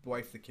 the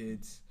wife, the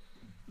kids?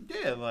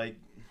 Yeah, like,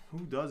 who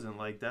doesn't?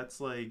 Like, that's,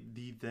 like,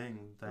 the thing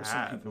to There's some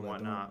have people and that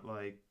whatnot.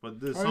 Like, but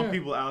there's Oh, some yeah.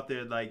 people out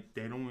there, like,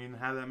 they don't even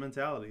have that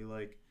mentality.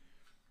 Like,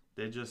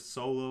 they're just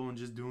solo and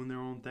just doing their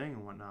own thing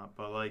and whatnot.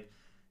 But, like,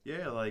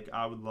 yeah, like,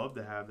 I would love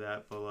to have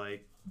that. But,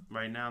 like,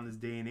 right now in this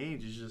day and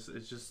age,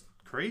 it's just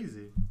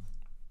crazy.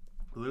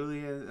 Literally,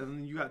 and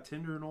then you got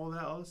Tinder and all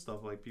that other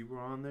stuff. Like, people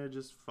are on there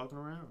just fucking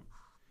around.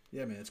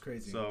 Yeah, man, it's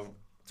crazy. So,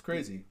 it's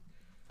crazy.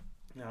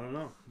 I don't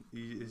know.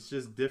 It's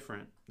just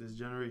different. This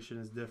generation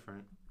is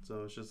different.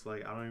 So it's just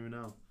like, I don't even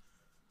know.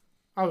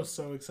 I was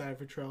so excited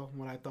for Trill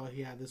when I thought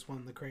he had this one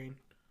in the crane.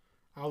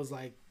 I was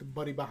like, the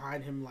buddy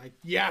behind him, like,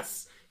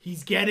 yes,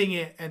 he's getting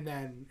it. And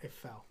then it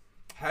fell.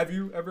 Have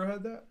you ever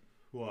had that?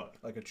 What?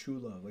 Like a true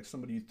love, like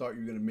somebody you thought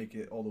you were gonna make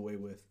it all the way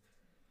with.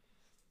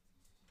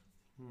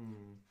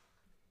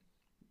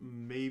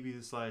 Maybe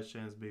the slightest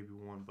chance, maybe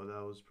one, but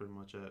that was pretty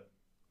much it.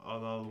 All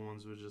the other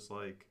ones were just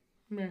like,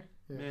 Meh.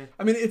 Yeah. meh.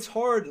 I mean, it's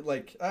hard.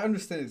 Like, I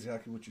understand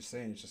exactly what you're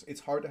saying. It's just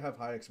it's hard to have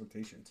high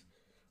expectations.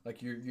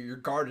 Like your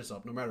guard is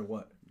up no matter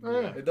what. Oh,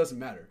 yeah. It doesn't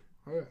matter.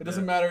 Oh, yeah. It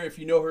doesn't matter if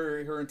you know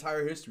her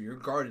entire history. Your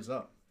guard is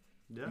up.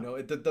 Yeah. You know,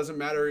 it doesn't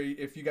matter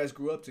if you guys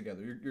grew up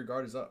together. Your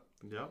guard is up.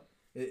 Yeah.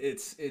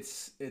 It's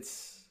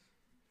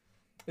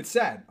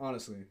sad,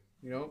 honestly.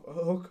 You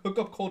know,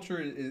 hookup culture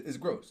is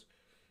gross.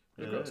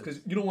 It's It gross is.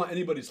 because you don't want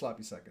anybody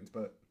sloppy seconds.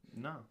 But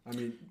No. I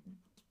mean,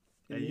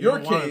 in And you your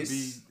don't wanna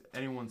case, be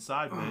anyone's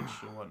side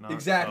bitch or whatnot.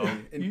 exactly. So,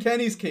 In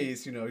Kenny's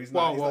case, you know, he's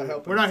not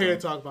helping. We're not here to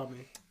himself. talk about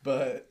me.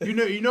 But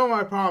You know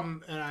my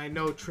problem, and I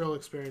know Trill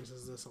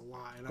experiences this a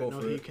lot, and Go I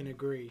know for he it. can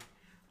agree.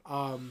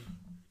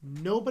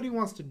 Nobody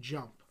wants to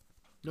jump.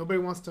 Nobody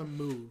wants to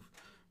move.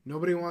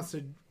 Nobody wants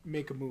to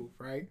make a move,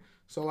 right?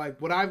 So,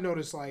 like, what I've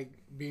noticed, like,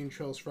 being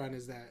Trill's friend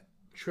is that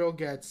Trill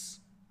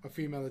gets a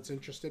female that's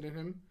interested in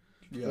him.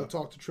 yeah, They'll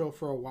talk to Trill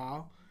for a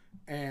while,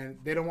 and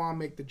they don't want to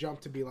make the jump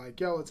to be like,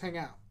 yo, let's hang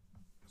out.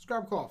 Let's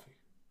grab coffee.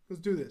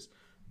 Let's do this.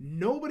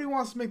 Nobody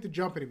wants to make the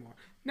jump anymore.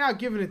 Now,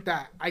 given it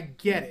that, I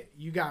get it.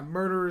 You got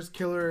murderers,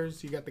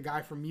 killers. You got the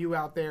guy from You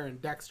out there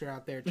and Dexter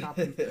out there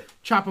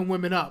chopping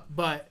women up.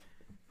 But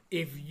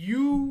if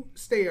you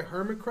stay a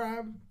hermit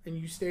crab and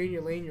you stay in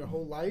your lane your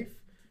whole life,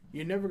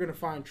 you're never gonna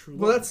find true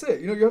love. well, that's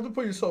it. You know, you have to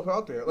put yourself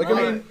out there. Like, I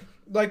Right. mean,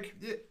 like,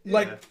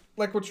 Yeah.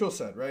 like what Trill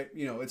said, right?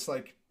 You know, it's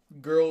like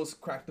girls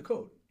crack the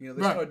code. You know,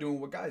 they Right. start doing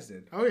what guys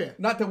did. Oh yeah.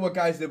 Not that what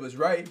guys did was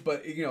right,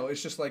 but you know,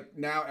 it's just like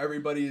now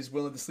everybody is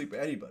willing to sleep with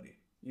anybody.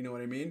 You know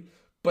what I mean?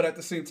 But at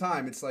the same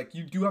time, it's like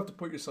you do have to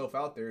put yourself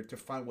out there to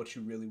find what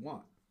you really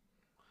want.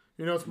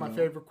 You know what's my No.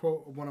 favorite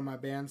quote one of my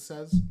bands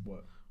says?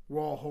 What?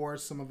 We're all whores,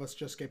 some of us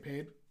just get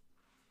paid.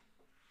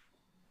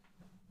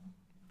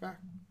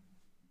 Fact.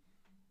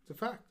 It's a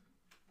fact.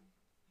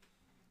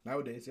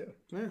 Nowadays,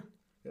 yeah.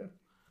 Yeah.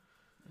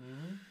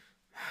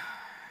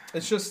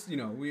 It's just, you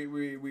know, we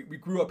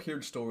grew up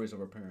hearing stories of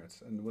our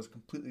parents, and it was a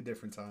completely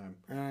different time.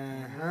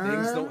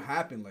 Things don't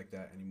happen like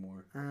that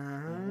anymore.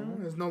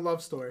 There's no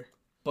love story.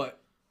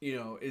 But, you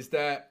know,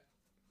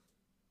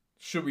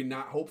 should we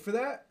not hope for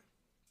that?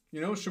 You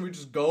know, should we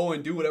just go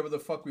and do whatever the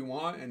fuck we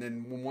want, and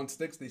then when one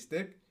sticks, they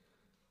stick?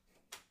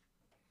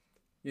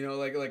 You know,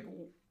 like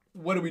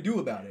what do we do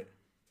about it?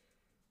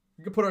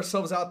 We could put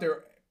ourselves out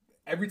there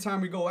every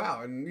time we go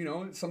out, and you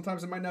know,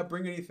 sometimes it might not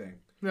bring anything.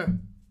 Yeah.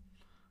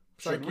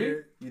 It's Should like we?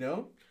 You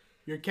know,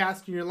 you're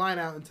casting your line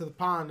out into the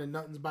pond and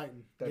nothing's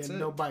biting. That's Getting it.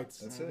 no bites.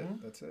 That's it.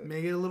 That's it.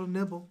 Make it a little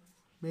nibble.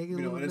 Make it a You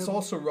know, little and it's nibble.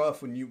 also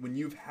rough when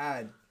you've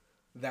had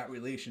that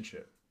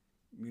relationship.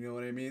 You know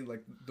what I mean?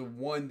 Like the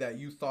one that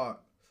you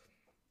thought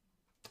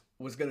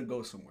was gonna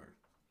go somewhere,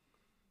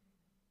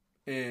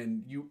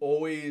 and you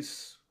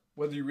always,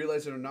 whether you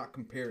realize it or not,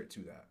 compare it to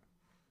that.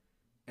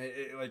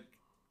 And like,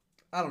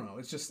 I don't know.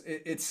 It's just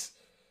it's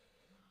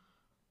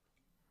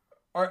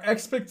our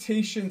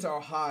expectations are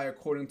high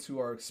according to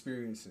our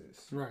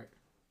experiences. Right.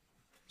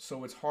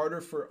 So it's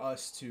harder for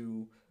us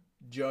to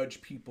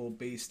judge people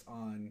based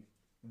on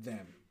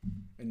them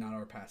and not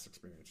our past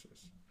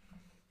experiences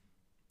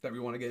that we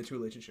want to get into a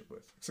relationship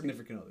with.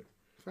 Significant other.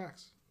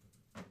 Facts.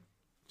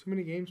 Too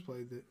many games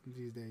played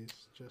these days.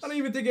 Just I don't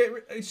even think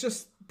it's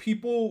just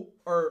people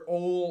are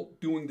all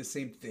doing the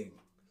same thing.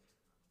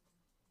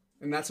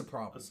 And that's a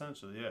problem.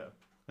 Essentially, yeah.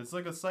 It's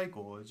like a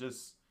cycle. You're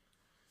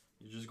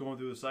just going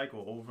through the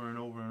cycle over and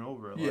over and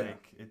over. Yeah.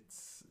 Like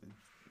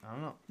I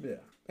don't know. Yeah.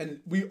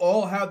 And we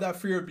all have that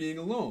fear of being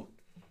alone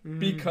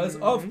because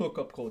of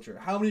hookup culture.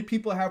 How many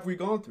people have we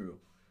gone through?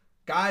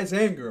 Guys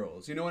and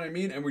girls, you know what I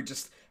mean? And we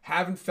just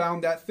haven't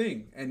found that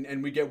thing.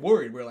 And we get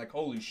worried. We're like,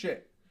 holy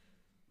shit.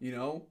 You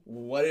know,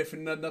 what if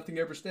nothing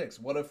ever sticks?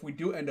 What if we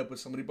do end up with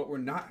somebody, but we're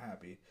not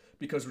happy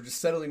because we're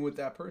just settling with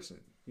that person?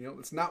 You know,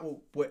 it's not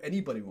what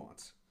anybody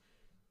wants.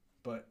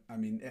 But, I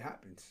mean, it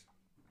happens.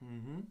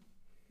 Mm-hmm.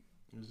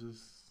 It's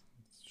just,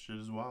 shit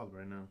is wild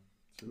right now.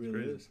 It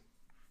really is.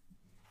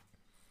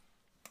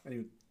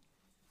 Any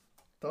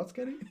thoughts,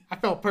 Kenny? I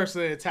felt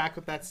personally attacked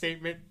with that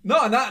statement.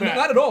 No, not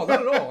at all.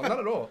 Not at all. Not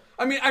at all.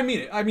 I mean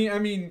it. I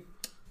mean,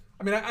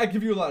 I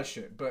give you a lot of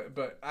shit,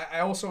 but I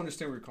also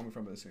understand where you're coming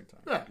from at the same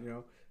time. Yeah. You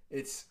know,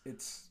 it's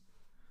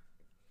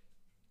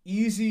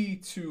easy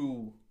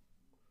to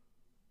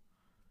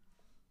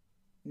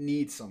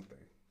need something,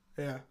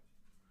 Yeah.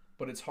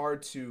 but it's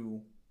hard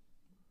to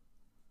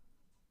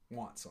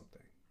want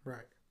something.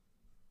 Right.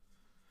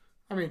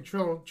 I mean,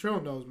 Trill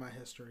knows my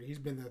history. He's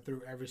been there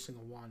through every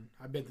single one.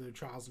 I've been through the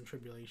trials and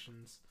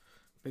tribulations,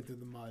 been through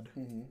the mud.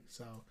 Mm-hmm.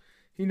 So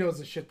he knows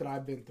the shit that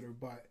I've been through,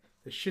 but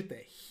the shit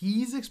that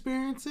he's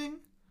experiencing,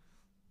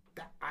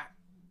 I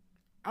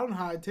don't know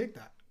how I'd take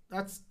that.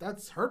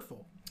 That's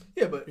hurtful.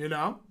 Yeah, but You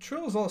know?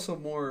 Trill is also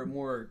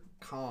more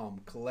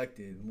calm,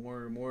 collected,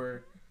 more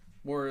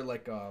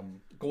like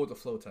go with the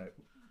flow type.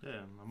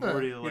 Yeah, I'm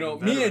already like You know, a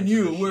me veteran and to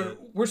you, this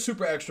we're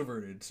super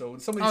extroverted. So when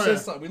somebody Oh, says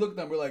yeah. something, we look at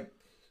them, we're like,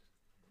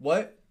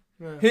 "What?"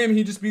 Yeah. Him,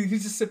 he just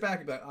sit back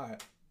and be like, "All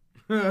right."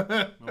 shit.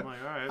 I'm like,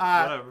 all right,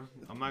 whatever.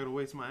 I'm not gonna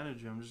waste my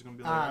energy. I'm just gonna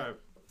be like, all right,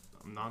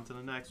 I'm on to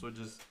the next. Or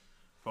just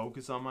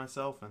focus on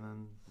myself, and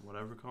then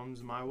whatever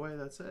comes my way,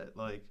 that's it.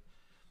 Like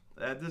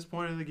at this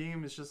point of the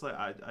game, it's just like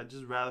I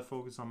just rather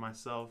focus on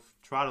myself,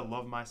 try to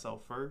love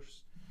myself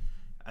first,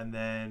 and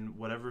then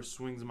whatever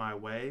swings my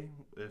way,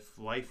 if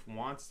life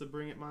wants to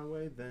bring it my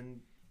way,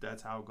 then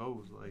that's how it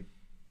goes. Like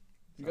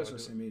You guys are the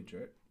same age,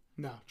 right?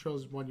 No,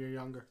 Trill's 1 year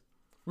younger.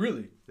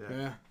 Really?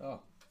 Yeah. Oh.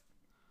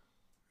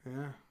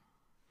 Yeah.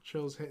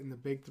 Trill's hitting the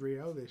big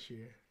 3-0 this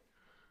year.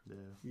 yeah,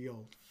 You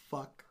old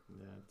fuck.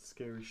 yeah, it's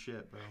scary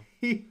shit, bro.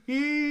 Yeah.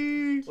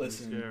 It's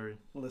scary.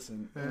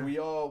 Listen. Yeah. We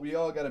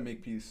all got to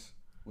make peace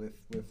with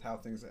how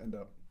things end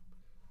up.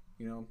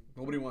 You know,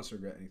 nobody wants to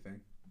regret anything,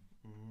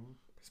 Mm-hmm.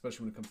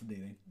 especially when it comes to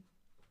dating.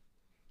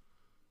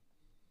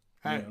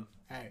 Hey, You know?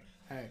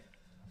 hey.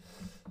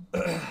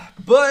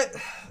 But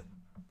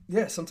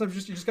yeah, sometimes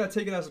you just gotta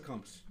take it as it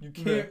comes. You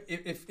can't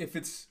if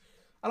it's.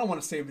 I don't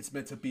want to say if it's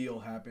meant to be, it'll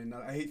happen.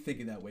 I hate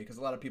thinking that way because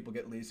a lot of people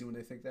get lazy when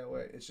they think that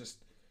way. It's just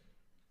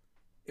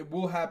it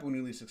will happen when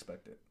you least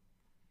expect it.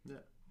 Yeah.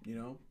 You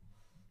know,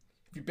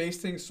 if you base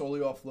things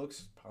solely off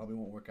looks, probably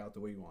won't work out the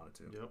way you want it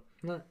to. Yep.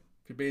 Right.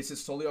 If you base it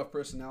solely off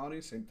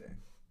personality, same thing.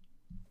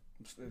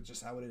 It's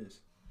just how it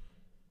is.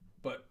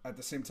 But at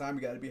the same time,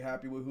 you got to be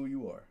happy with who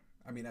you are.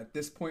 I mean, at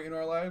this point in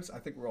our lives, I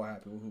think we're all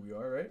happy with who we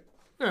are, right?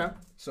 Yeah.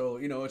 So,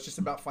 you know, it's just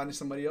about finding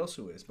somebody else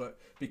who is. But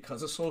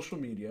because of social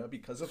media,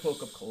 because of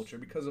hookup culture,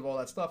 because of all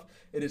that stuff,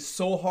 it is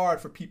so hard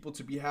for people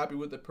to be happy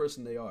with the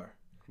person they are.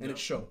 And Yep. it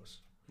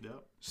shows.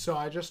 Yep. So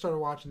I just started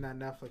watching that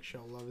Netflix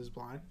show, Love is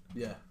Blind.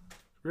 Yeah.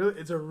 Really,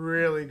 it's a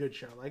really good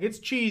show. Like, it's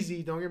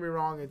cheesy. Don't get me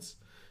wrong. It's,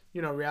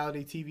 you know,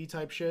 reality TV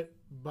type shit.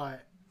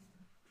 But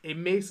it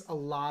makes a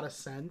lot of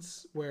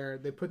sense where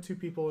they put two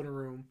people in a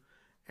room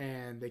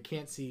and they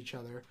can't see each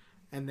other.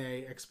 And they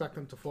expect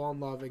them to fall in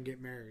love and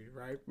get married,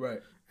 right? Right.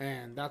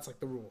 And that's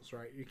like the rules,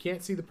 right? You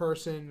can't see the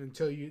person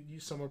until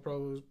someone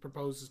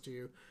proposes to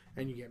you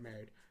and you get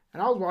married.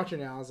 And I was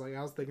watching it. I was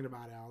thinking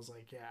about it. I was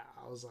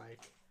like,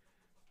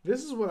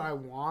 this is what I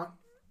want.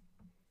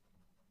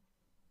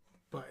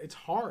 But it's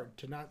hard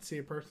to not see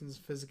a person's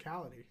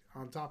physicality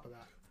on top of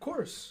that. Of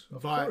course.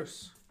 Of But-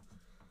 course.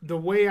 The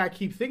way I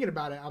keep thinking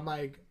about it, I'm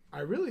like,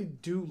 I really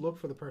do look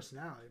for the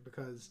personality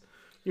because,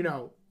 you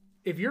know,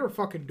 if you're a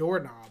fucking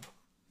doorknob,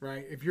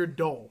 right? If you're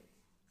dull,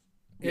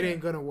 it Yeah. ain't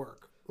gonna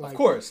work. Like, Of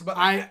course. But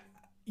I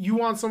you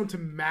want someone to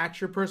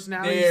match your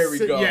personality. There we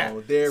go. Yeah.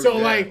 There we so go.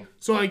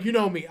 like you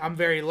know me, I'm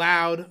very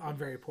loud. I'm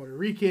very Puerto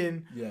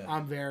Rican. Yeah.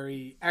 I'm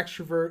very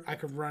extrovert. I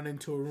could run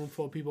into a room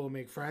full of people and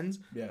make friends.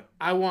 Yeah.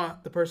 I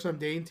want the person I'm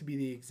dating to be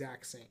the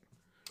exact same,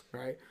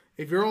 right?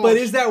 If you're all, But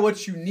is that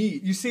what you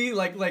need? You see,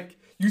 like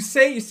you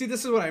see,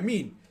 this is what I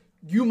mean.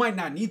 You might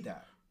not need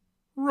that,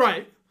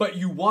 right, but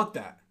you want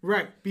that,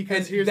 right?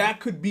 Because and that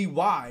could be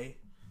why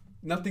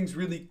nothing's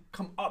really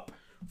come up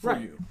for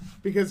right. you.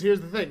 Because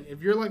here's the thing: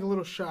 if you're like a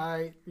little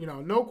shy, you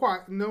know, no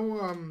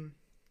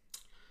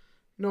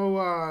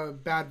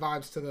bad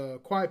vibes to the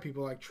quiet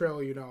people like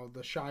Trill, you know,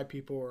 the shy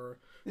people or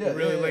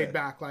really laid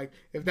back. Like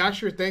if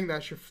that's your thing,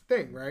 that's your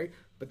thing, right?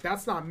 But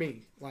that's not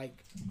me.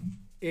 Like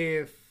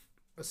if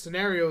a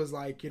scenario is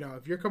like, you know,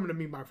 if you're coming to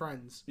meet my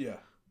friends, Yeah.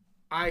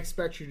 I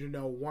expect you to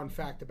know one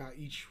fact about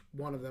each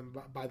one of them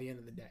by the end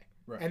of the day.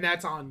 Right. And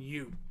that's on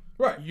you.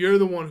 Right. You're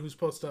the one who's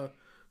supposed to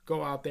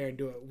go out there and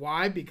do it.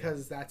 Why?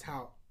 Because that's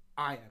how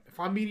I am. If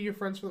I'm meeting your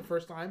friends for the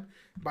first time,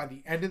 by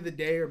the end of the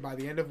day or by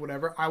the end of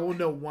whatever, I will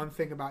know one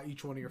thing about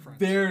each one of your friends.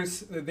 There's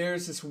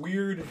this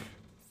weird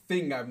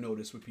thing I've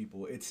noticed with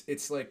people.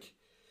 It's like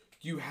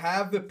you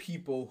have the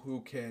people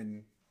who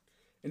can,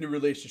 in a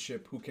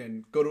relationship, who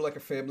can go to like a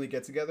family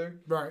get together,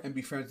 Right. and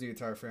be friends with the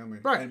entire family,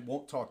 Right. and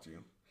won't talk to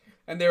you.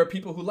 And there are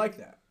people who like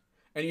that.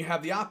 And you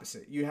have the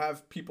opposite. You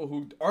have people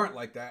who aren't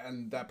like that,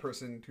 and that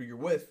person who you're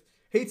with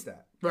hates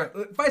that. Right.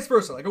 Vice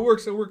versa. Like it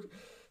works.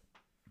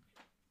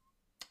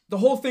 The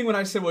whole thing when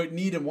I say what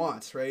need and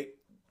wants, right?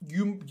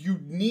 You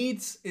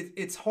need.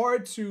 It's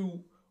hard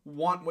to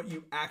want what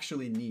you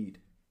actually need.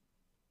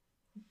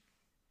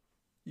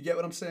 You get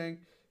what I'm saying?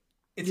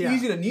 It's Yeah.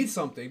 easy to need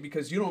something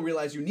because you don't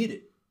realize you need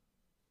it.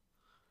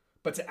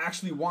 But to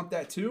actually want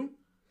that too,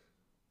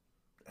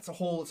 it's a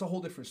whole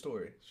different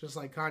story. It's just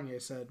like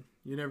Kanye said,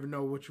 you never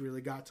know what you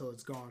really got till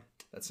it's gone.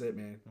 That's it,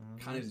 man.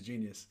 Kanye's a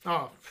genius.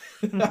 Oh,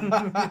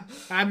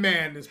 that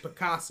man is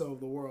Picasso of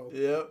the world.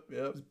 Yep.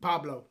 It's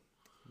Pablo.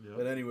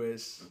 But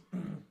anyways,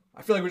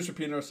 I feel like we're just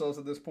repeating ourselves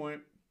at this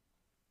point.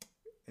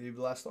 Any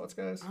last thoughts,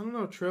 guys? I don't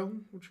know, Trill.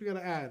 What you got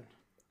to add?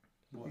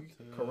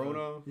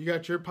 Corona. You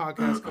got your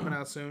podcast coming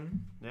out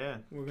soon. Yeah,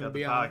 We're gonna got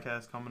be the on.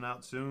 podcast coming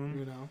out soon.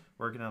 You know,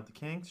 Working out the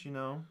kinks, you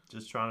know,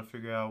 just trying to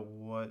figure out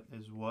what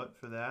is what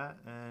for that,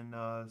 and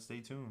stay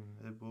tuned.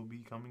 It will be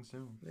coming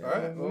soon. yeah, All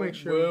right. We'll make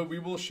sure. we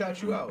will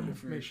shout you out.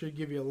 If Make sure you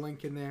give you a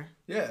link in there.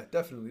 Yeah,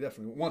 definitely.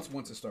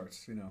 Once it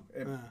starts, you know.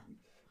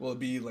 Will it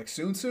be like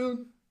soon?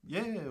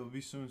 Yeah, it will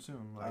be soon.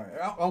 Like, All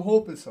right. I'm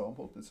hoping so.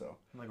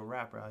 I'm like a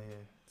rapper out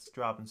here. It's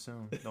dropping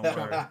soon. Don't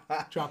worry.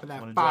 Dropping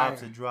that When it fire.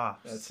 drops, it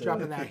drops. That's it.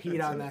 Dropping that heat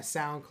on that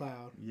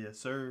SoundCloud. Yes,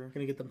 sir.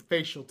 Gonna get them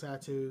facial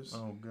tattoos.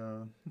 Oh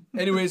god.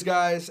 Anyways,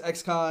 guys,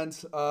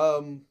 ex-cons,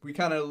 we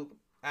kind of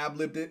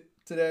ab-libbed it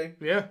today.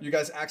 Yeah. You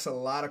guys asked a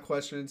lot of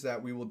questions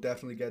that we will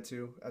definitely get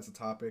to as a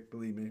topic.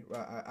 Believe me,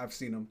 I've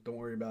seen them. Don't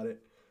worry about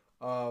it.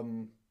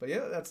 But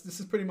yeah, this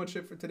is pretty much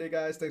it for today,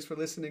 guys. Thanks for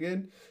listening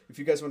in. If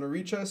you guys want to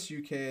reach us,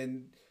 you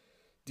can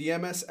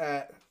DM us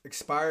at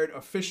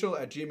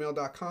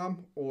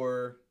expiredofficial@gmail.com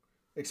or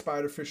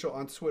expiredofficial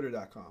on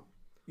twitter.com.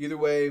 Either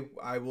way,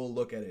 I will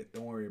look at it.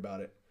 Don't worry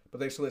about it. But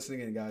thanks for listening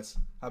in, guys.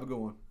 Have a good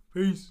one.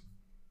 Peace.